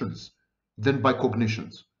emotions than by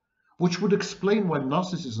cognitions, which would explain why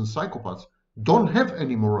narcissists and psychopaths don't have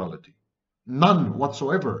any morality. None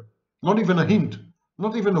whatsoever. Not even a hint,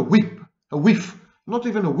 not even a whiff, not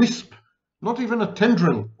even a wisp, not even a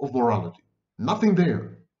tendril of morality. Nothing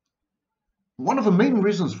there. One of the main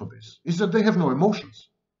reasons for this is that they have no emotions.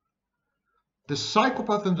 The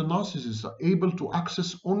psychopath and the narcissist are able to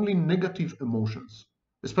access only negative emotions,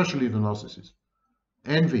 especially the narcissist.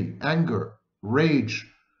 Envy, anger, rage,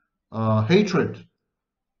 hatred,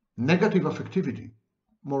 negative affectivity.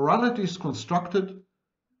 Morality is constructed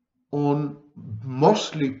on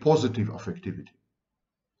mostly positive affectivity,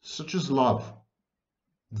 such as love,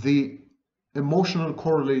 the emotional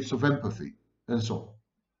correlates of empathy, and so on.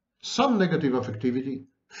 Some negative affectivity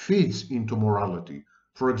feeds into morality,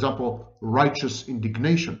 for example, righteous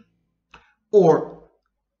indignation, or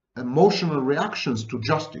emotional reactions to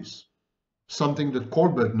justice, something that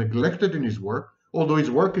Kohlberg neglected in his work, although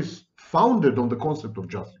his work is founded on the concept of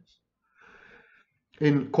justice.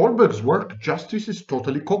 In Kohlberg's work, justice is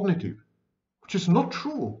totally cognitive, which is not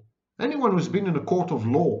true. Anyone who's been in a court of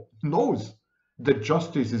law knows that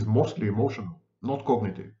justice is mostly emotional, not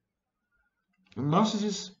cognitive. And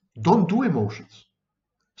narcissists don't do emotions,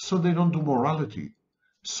 so they don't do morality,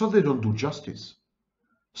 so they don't do justice,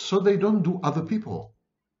 so they don't do other people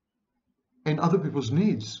and other people's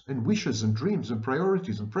needs and wishes and dreams and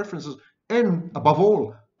priorities and preferences, and above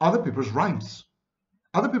all, other people's rights.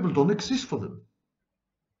 Other people don't exist for them.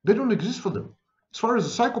 They don't exist for them. As far as a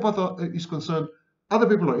psychopath is concerned, other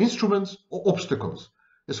people are instruments or obstacles.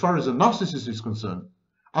 As far as a narcissist is concerned,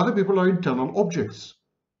 other people are internal objects.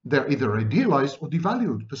 They're either idealized or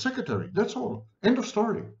devalued, the secretary. That's all. End of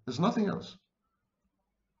story. There's nothing else.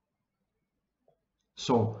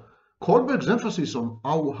 So Kohlberg's emphasis on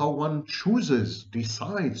how one chooses,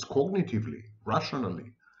 decides cognitively,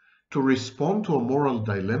 rationally, to respond to a moral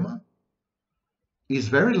dilemma is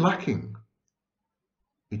very lacking.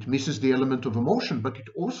 It misses the element of emotion, but it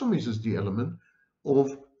also misses the element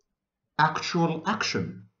of actual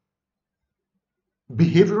action,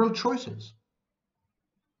 behavioral choices.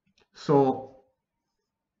 So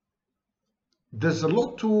there's a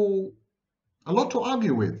lot to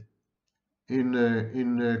argue with in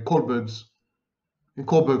Kohlberg's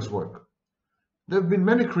work. There have been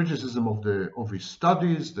many criticisms of his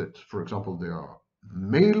studies, that, for example, they are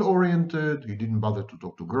male-oriented. He didn't bother to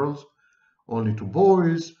talk to girls, only to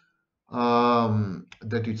boys.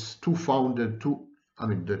 That it's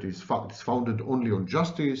that it's founded only on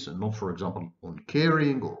justice and not, for example, on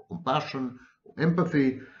caring or compassion or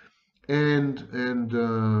empathy, and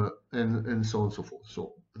so on and so forth.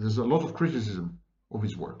 So there's a lot of criticism of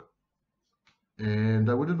his work, and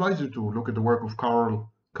I would advise you to look at the work of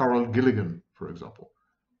Carl Gilligan, for example,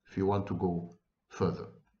 if you want to go further.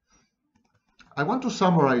 I want to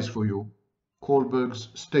summarize for you Kohlberg's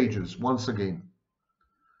stages once again.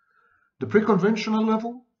 The pre-conventional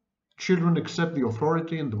level, children accept the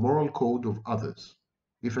authority and the moral code of others.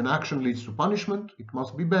 If an action leads to punishment, it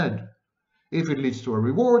must be bad. If it leads to a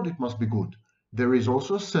reward, it must be good. There is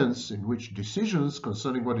also a sense in which decisions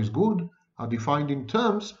concerning what is good are defined in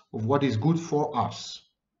terms of what is good for us.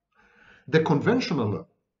 The conventional level,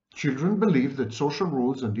 children believe that social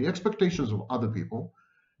rules and the expectations of other people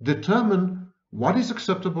determine what is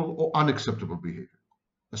acceptable or unacceptable behavior.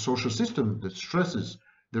 A social system that stresses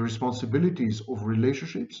the responsibilities of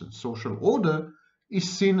relationships and social order is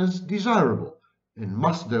seen as desirable and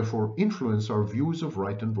must therefore influence our views of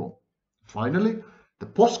right and wrong. Finally, the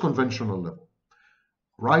post-conventional level.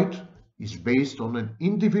 Right is based on an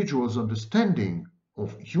individual's understanding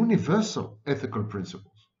of universal ethical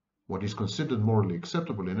principles. What is considered morally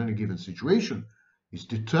acceptable in any given situation is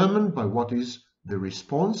determined by what is the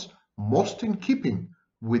response most in keeping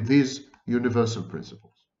with these universal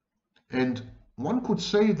principles. And one could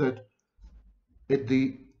say that at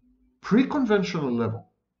the pre-conventional level,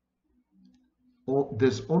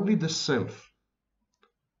 there's only the self.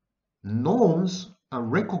 Norms are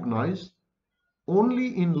recognized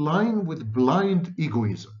only in line with blind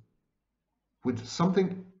egoism, with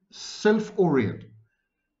something self-oriented.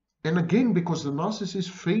 And again, because the narcissist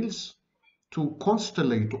fails to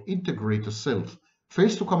constellate or integrate a self,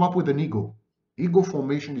 fails to come up with an ego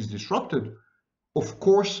formation is disrupted, of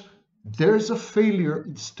course, there's a failure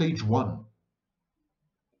in stage 1.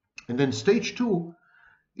 And then stage 2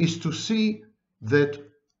 is to see that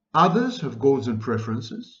others have goals and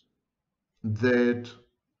preferences, that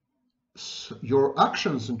your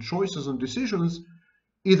actions and choices and decisions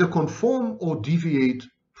either conform or deviate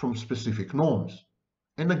from specific norms.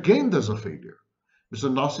 And again, there's a failure, because the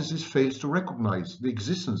narcissist fails to recognize the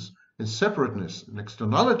existence and separateness and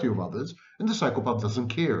externality of others, and the psychopath doesn't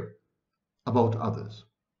care about others.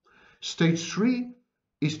 Stage 3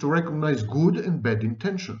 is to recognize good and bad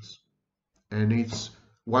intentions. And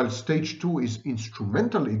while stage 2 is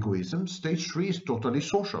instrumental egoism, stage 3 is totally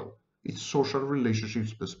social. It's social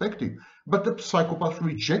relationships perspective. But the psychopath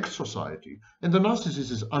rejects society, and the narcissist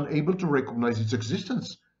is unable to recognize its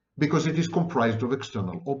existence because it is comprised of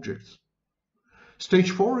external objects. Stage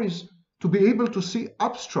 4 is to be able to see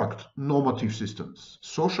abstract normative systems,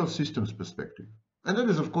 social systems perspective. And that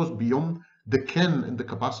is, of course, beyond the ken and the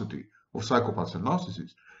capacity of psychopaths and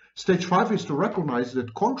narcissists. Stage 5 is to recognize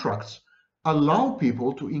that contracts allow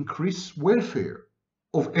people to increase welfare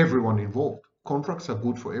of everyone involved. Contracts are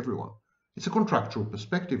good for everyone. It's a contractual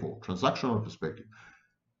perspective or transactional perspective.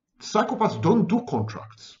 Psychopaths don't do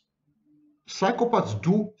contracts. Psychopaths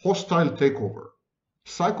do hostile takeover.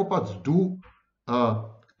 Psychopaths do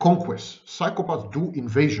conquest. Psychopaths do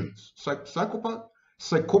invasions.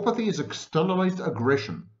 Psychopathy is externalized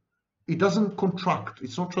aggression. It doesn't contract.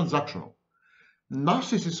 It's not transactional.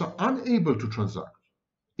 Narcissists are unable to transact,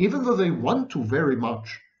 even though they want to very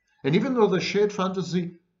much, and even though the shared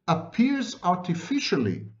fantasy appears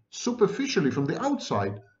artificially, superficially from the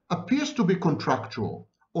outside, appears to be contractual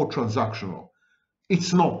or transactional.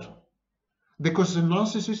 It's not, because the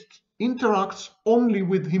narcissist interacts only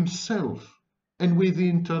with himself and with the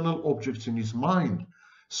internal objects in his mind.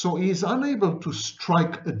 So he is unable to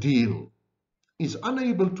strike a deal, is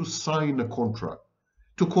unable to sign a contract,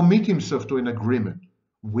 to commit himself to an agreement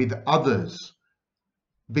with others,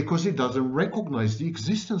 because he doesn't recognize the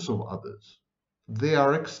existence of others. They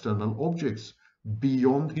are external objects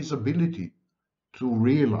beyond his ability to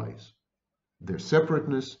realize their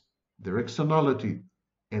separateness, their externality,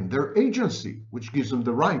 and their agency, which gives them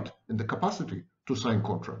the right and the capacity to sign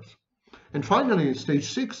contracts. And finally,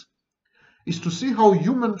 stage 6 is to see how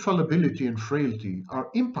human fallibility and frailty are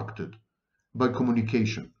impacted by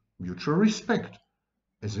communication, mutual respect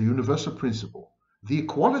as a universal principle, the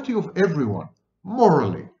equality of everyone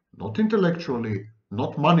morally, not intellectually,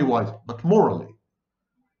 not money-wise, but morally.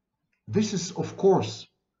 This is, of course,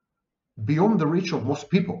 beyond the reach of most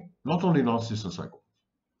people, not only narcissists and psychopaths.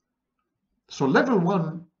 So level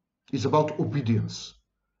 1 is about obedience.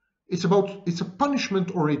 It's a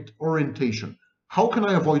punishment orientation. How can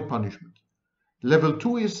I avoid punishment? Level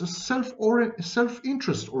 2 is a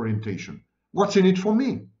self-interest orientation. What's in it for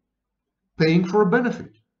me? Paying for a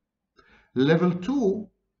benefit. Level 2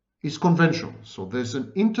 is conventional. So there's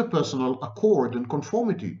an interpersonal accord and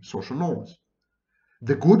conformity, social norms.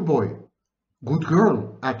 The good boy, good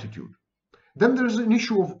girl attitude. Then there's an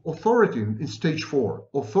issue of authority in stage 4,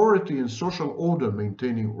 authority and social order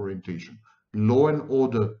maintaining orientation, law and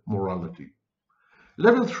order morality.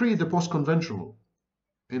 Level 3, the post-conventional.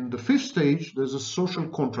 In the 5th stage, there's a social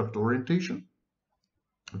contract orientation.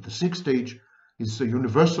 The 6th stage is a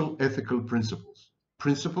universal ethical principles,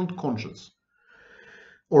 principled conscience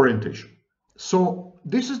orientation. So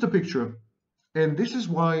this is the picture, and this is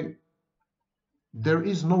why there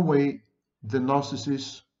is no way the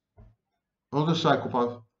narcissist or the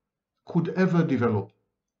psychopath could ever develop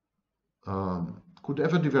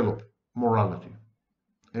morality.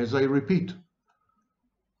 As I repeat,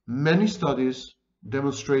 many studies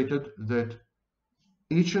demonstrated that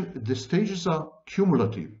the stages are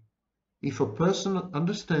cumulative. If a person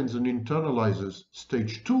understands and internalizes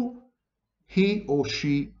stage 2, he or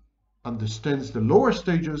she understands the lower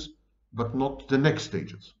stages, but not the next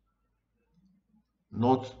stages,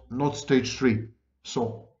 not stage 3.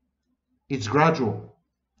 So it's gradual,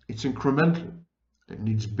 it's incremental, and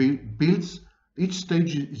each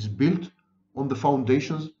stage is built on the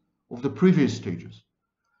foundations of the previous stages.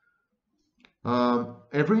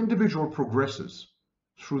 Every individual progresses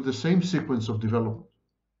through the same sequence of development,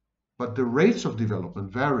 but the rates of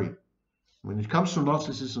development vary. When it comes to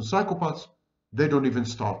narcissists and psychopaths, they don't even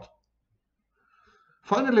start.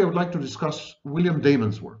 Finally, I would like to discuss William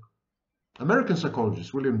Damon's work. American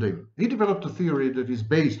psychologist William Damon. He developed a theory that is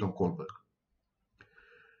based on Kohlberg.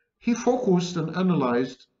 He focused and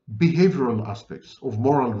analyzed behavioral aspects of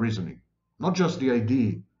moral reasoning, not just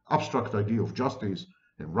the abstract idea of justice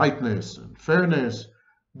and rightness and fairness,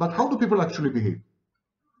 but how do people actually behave?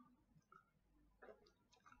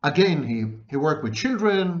 Again, he worked with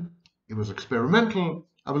children, it was experimental.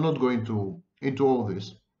 I will not go into all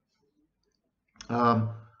this.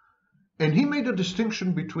 And he made a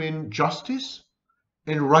distinction between justice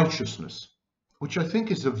and righteousness, which I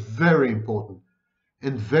think is a very important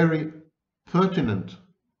and very pertinent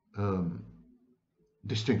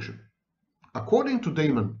distinction. According to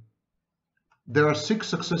Damon, there are 6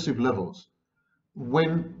 successive levels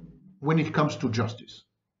when it comes to justice.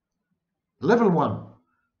 Level 1,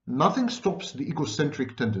 nothing stops the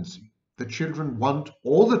egocentric tendency. The children want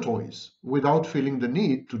all the toys without feeling the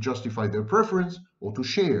need to justify their preference or to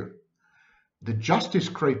share. The justice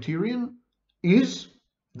criterion is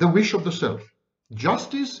the wish of the self.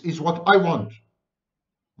 Justice is what I want.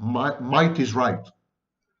 Might is right.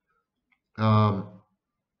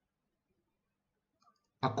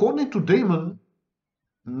 According to Damon,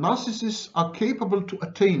 narcissists are capable to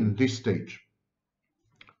attain this stage.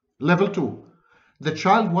 Level 2, the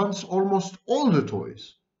child wants almost all the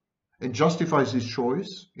toys and justifies his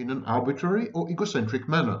choice in an arbitrary or egocentric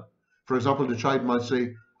manner. For example, the child might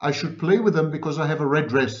say, I should play with them because I have a red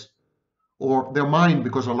dress, or they're mine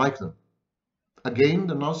because I like them. Again,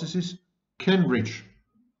 the narcissist can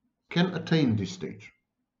attain this stage.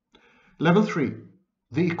 Level 3,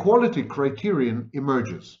 the equality criterion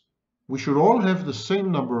emerges. We should all have the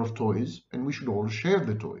same number of toys and we should all share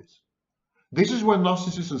the toys. This is when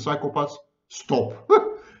narcissists and psychopaths stop.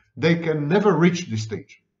 They can never reach this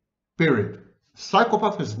stage. Period.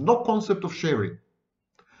 Psychopath has no concept of sharing.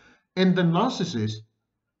 And the narcissist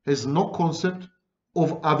has no concept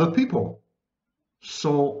of other people.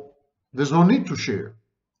 So there's no need to share.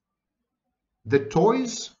 The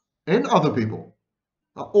toys and other people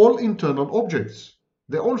are all internal objects.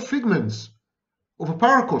 They're all figments of a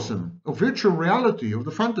paracosm, of virtual reality, of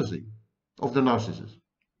the fantasy of the narcissist.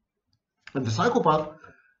 And the psychopath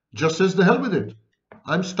just says the hell with it.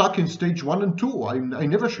 I'm stuck in stage 1 and 2. I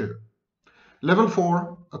never share. Level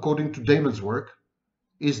 4, according to Damon's work,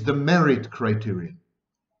 is the merit criterion.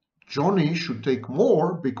 Johnny should take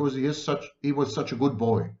more because he was such a good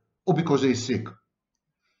boy, or because he is sick.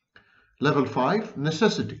 Level 5,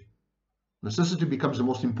 necessity. Necessity becomes the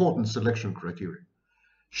most important selection criterion.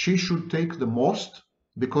 She should take the most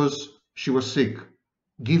because she was sick.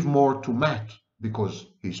 Give more to Matt because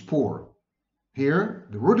he's poor. Here,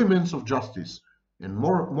 the rudiments of justice and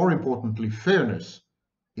more importantly, fairness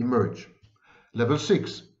emerge. Level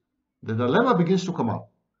 6, the dilemma begins to come up.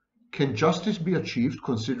 Can justice be achieved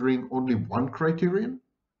considering only one criterion?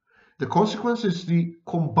 The consequence is the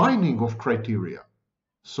combining of criteria.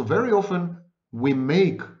 So very often we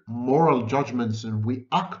make moral judgments and we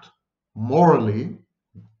act morally,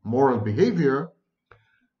 moral behavior,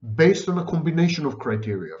 based on a combination of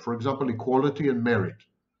criteria. For example, equality and merit,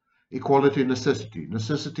 equality and necessity,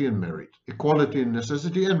 necessity and merit, equality and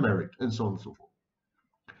necessity and merit, and so on and so forth.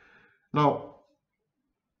 Now,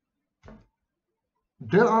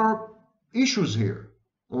 there are issues here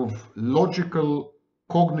of logical,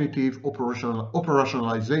 cognitive,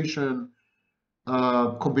 operationalization,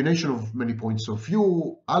 combination of many points of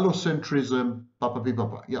view, allocentrism, papa.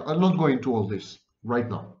 Yeah, I'll not go into all this right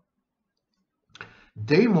now.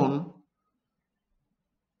 Damon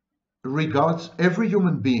regards every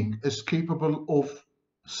human being as capable of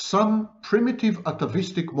some primitive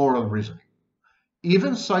atavistic moral reasoning.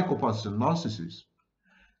 even psychopaths and narcissists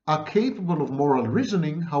are capable of moral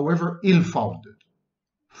reasoning, however ill-founded,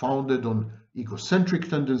 founded on egocentric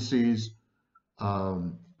tendencies,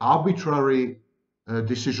 arbitrary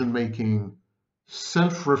decision-making,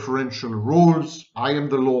 self-referential rules. I am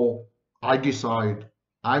the law, I decide,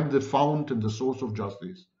 I'm the fount and the source of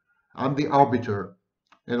justice, I'm the arbiter,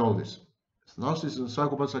 and all this. Narcissists and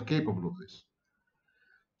psychopaths are capable of this.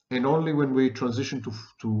 And only when we transition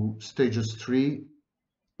to stages 3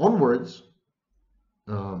 onwards,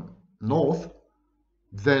 north,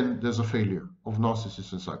 then there's a failure of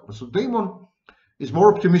narcissists and psychopaths. So Damon is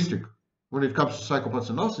more optimistic when it comes to psychopaths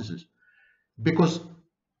and narcissists, because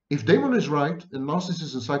if Damon is right and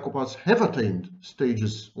narcissists and psychopaths have attained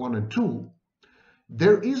stages 1 and 2,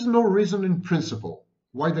 there is no reason in principle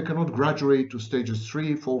why they cannot graduate to stages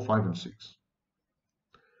 3, 4, 5, and 6.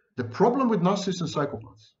 The problem with narcissists and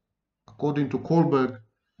psychopaths, according to Kohlberg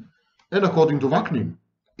and according to Vaknin,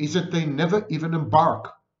 is that they never even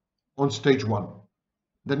embark on stage 1.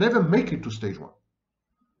 They never make it to stage 1.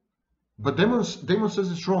 But Damon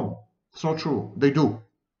says it's wrong. It's not true. They do.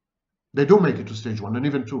 They do make it to stage 1 and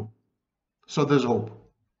even 2. So there's hope.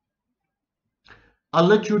 I'll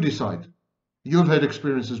let you decide. You've had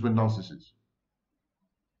experiences with narcissists.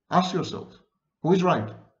 Ask yourself, who is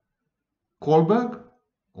right? Kohlberg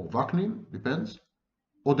or Vaknin, depends,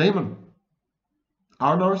 or Damon?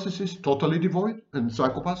 Are narcissists totally devoid and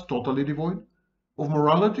psychopaths totally devoid of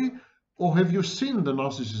morality? Or have you seen the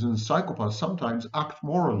narcissists and psychopaths sometimes act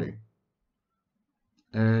morally?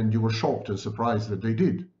 And you were shocked and surprised that they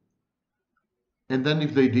did. And then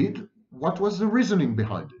if they did, what was the reasoning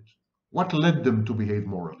behind it? What led them to behave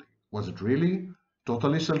morally? Was it really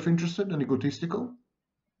totally self-interested and egotistical?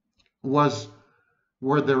 Were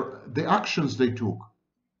the actions they took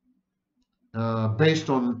based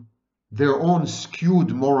on their own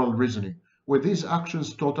skewed moral reasoning? Were these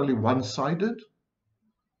actions totally one-sided,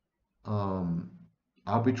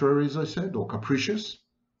 arbitrary, as I said, or capricious?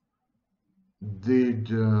 Did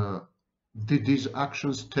these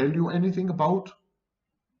actions tell you anything about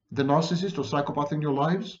the narcissist or psychopath in your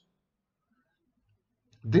lives?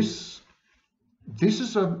 This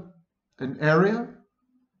is an area,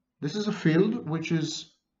 this is a field which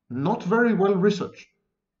is not very well researched.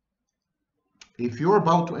 If you're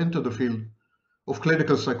about to enter the field of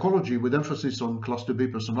clinical psychology with emphasis on cluster B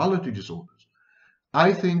personality disorders,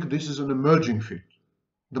 I think this is an emerging field,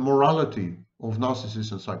 the morality of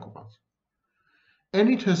narcissists and psychopaths. And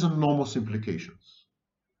it has enormous implications.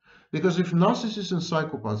 Because if narcissists and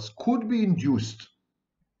psychopaths could be induced,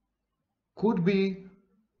 could be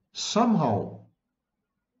somehow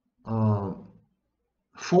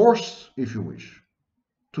forced, if you wish,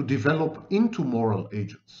 to develop into moral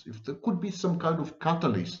agents, if there could be some kind of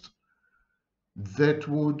catalyst that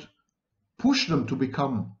would push them to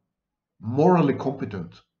become morally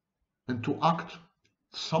competent and to act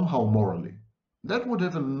somehow morally, that would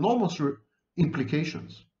have enormous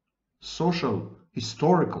implications, social,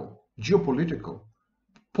 historical, geopolitical,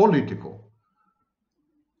 political,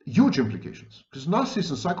 huge implications, because narcissists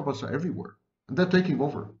and psychopaths are everywhere and they're taking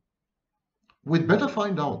over. We'd better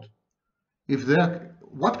find out if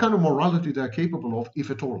what kind of morality they're capable of,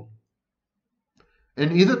 if at all,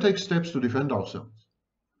 and either take steps to defend ourselves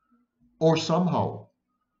or somehow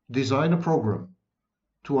design a program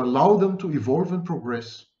to allow them to evolve and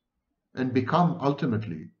progress and become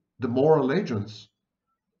ultimately the moral agents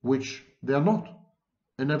which they are not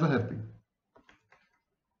and never have been.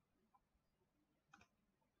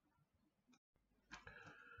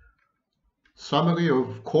 Summary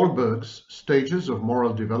of Kohlberg's stages of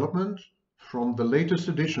moral development from the latest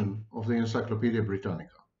edition of the Encyclopedia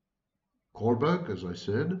Britannica. Kohlberg, as I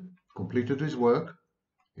said, completed his work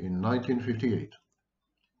in 1958.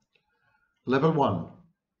 Level 1,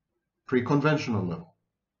 pre-conventional level.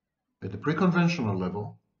 At the pre-conventional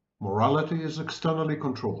level, morality is externally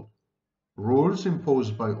controlled. Rules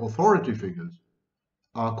imposed by authority figures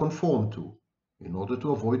are conformed to in order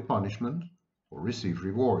to avoid punishment or receive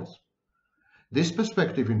rewards. This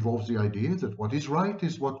perspective involves the idea that what is right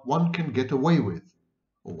is what one can get away with,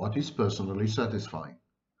 or what is personally satisfying.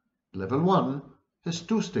 Level 1 has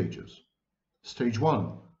 2 stages. Stage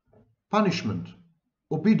 1, punishment,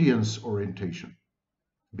 obedience orientation.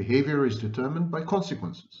 Behavior is determined by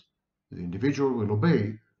consequences. The individual will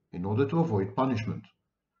obey in order to avoid punishment.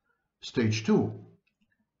 Stage 2,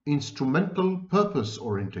 instrumental purpose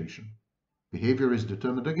orientation. Behavior is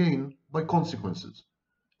determined again by consequences.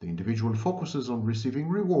 The individual focuses on receiving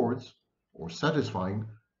rewards or satisfying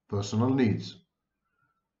personal needs.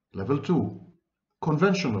 Level 2,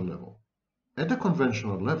 conventional level. At the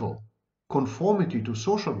conventional level, conformity to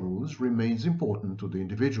social rules remains important to the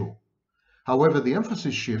individual. However, the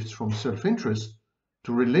emphasis shifts from self-interest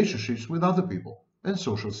to relationships with other people and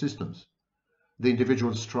social systems. The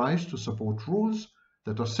individual strives to support rules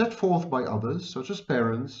that are set forth by others, such as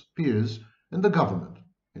parents, peers, and the government,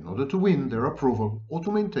 in order to win their approval or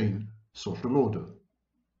to maintain social order.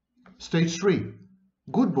 Stage 3.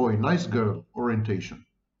 Good boy, nice girl orientation.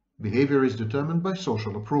 Behavior is determined by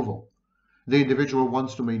social approval. The individual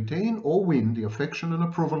wants to maintain or win the affection and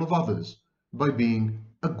approval of others by being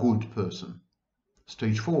a good person.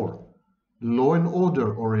 Stage 4. Law and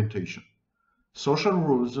order orientation. Social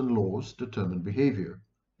rules and laws determine behavior.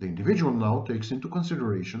 The individual now takes into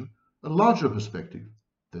consideration a larger perspective,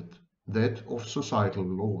 that of societal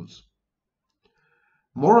laws.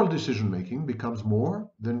 Moral decision-making becomes more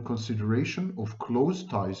than consideration of close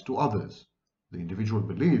ties to others. The individual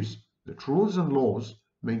believes that rules and laws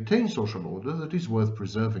maintain social order that is worth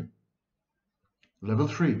preserving. Level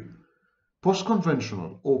 3.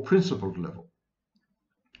 Post-conventional or principled level.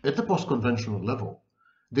 At the post-conventional level,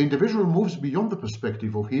 the individual moves beyond the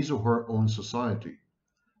perspective of his or her own society.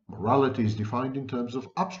 Morality is defined in terms of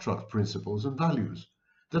abstract principles and values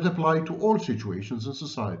that apply to all situations and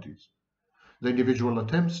societies. The individual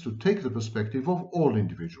attempts to take the perspective of all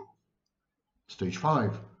individuals. Stage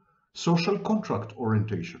 5. Social contract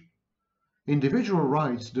orientation. Individual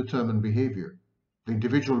rights determine behavior. The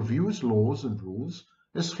individual views laws and rules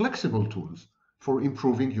as flexible tools for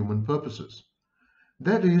improving human purposes.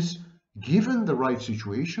 That is, given the right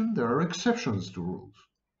situation, there are exceptions to rules.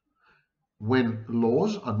 When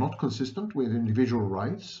laws are not consistent with individual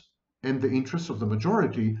rights and the interests of the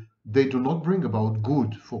majority, they do not bring about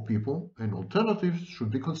good for people, and alternatives should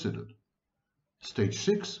be considered. Stage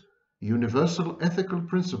 6. Universal ethical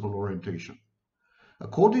principle orientation.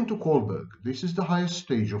 According to Kohlberg, this is the highest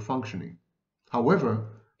stage of functioning. However,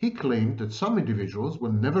 he claimed that some individuals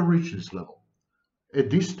will never reach this level. At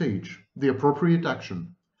this stage, the appropriate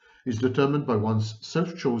action is determined by one's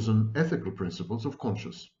self-chosen ethical principles of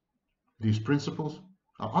conscience. These principles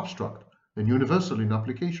are abstract and universal in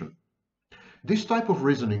application. This type of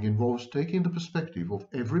reasoning involves taking the perspective of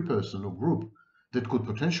every person or group that could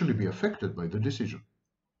potentially be affected by the decision.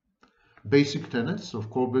 Basic tenets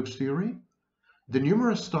of Kohlberg's theory. The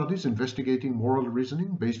numerous studies investigating moral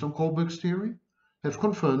reasoning based on Kohlberg's theory have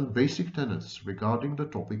confirmed basic tenets regarding the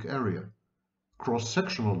topic area.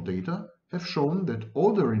 Cross-sectional data have shown that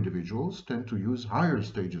older individuals tend to use higher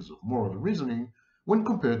stages of moral reasoning when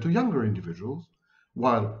compared to younger individuals,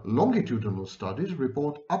 while longitudinal studies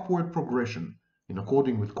report upward progression in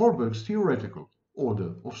accordance with Kohlberg's theoretical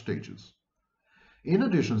order of stages. In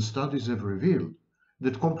addition, studies have revealed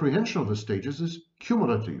that comprehension of the stages is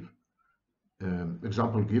cumulative.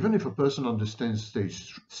 Example given, if a person understands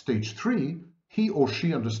stage 3, he or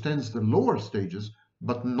she understands the lower stages,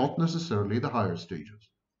 but not necessarily the higher stages.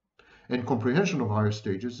 And comprehension of higher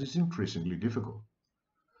stages is increasingly difficult.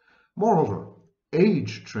 Moreover,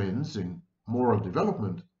 age trends in moral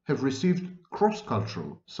development have received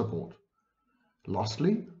cross-cultural support.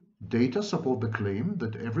 Lastly, data support the claim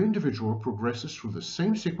that every individual progresses through the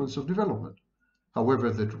same sequence of development,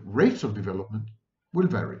 however, that rates of development will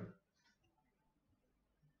vary.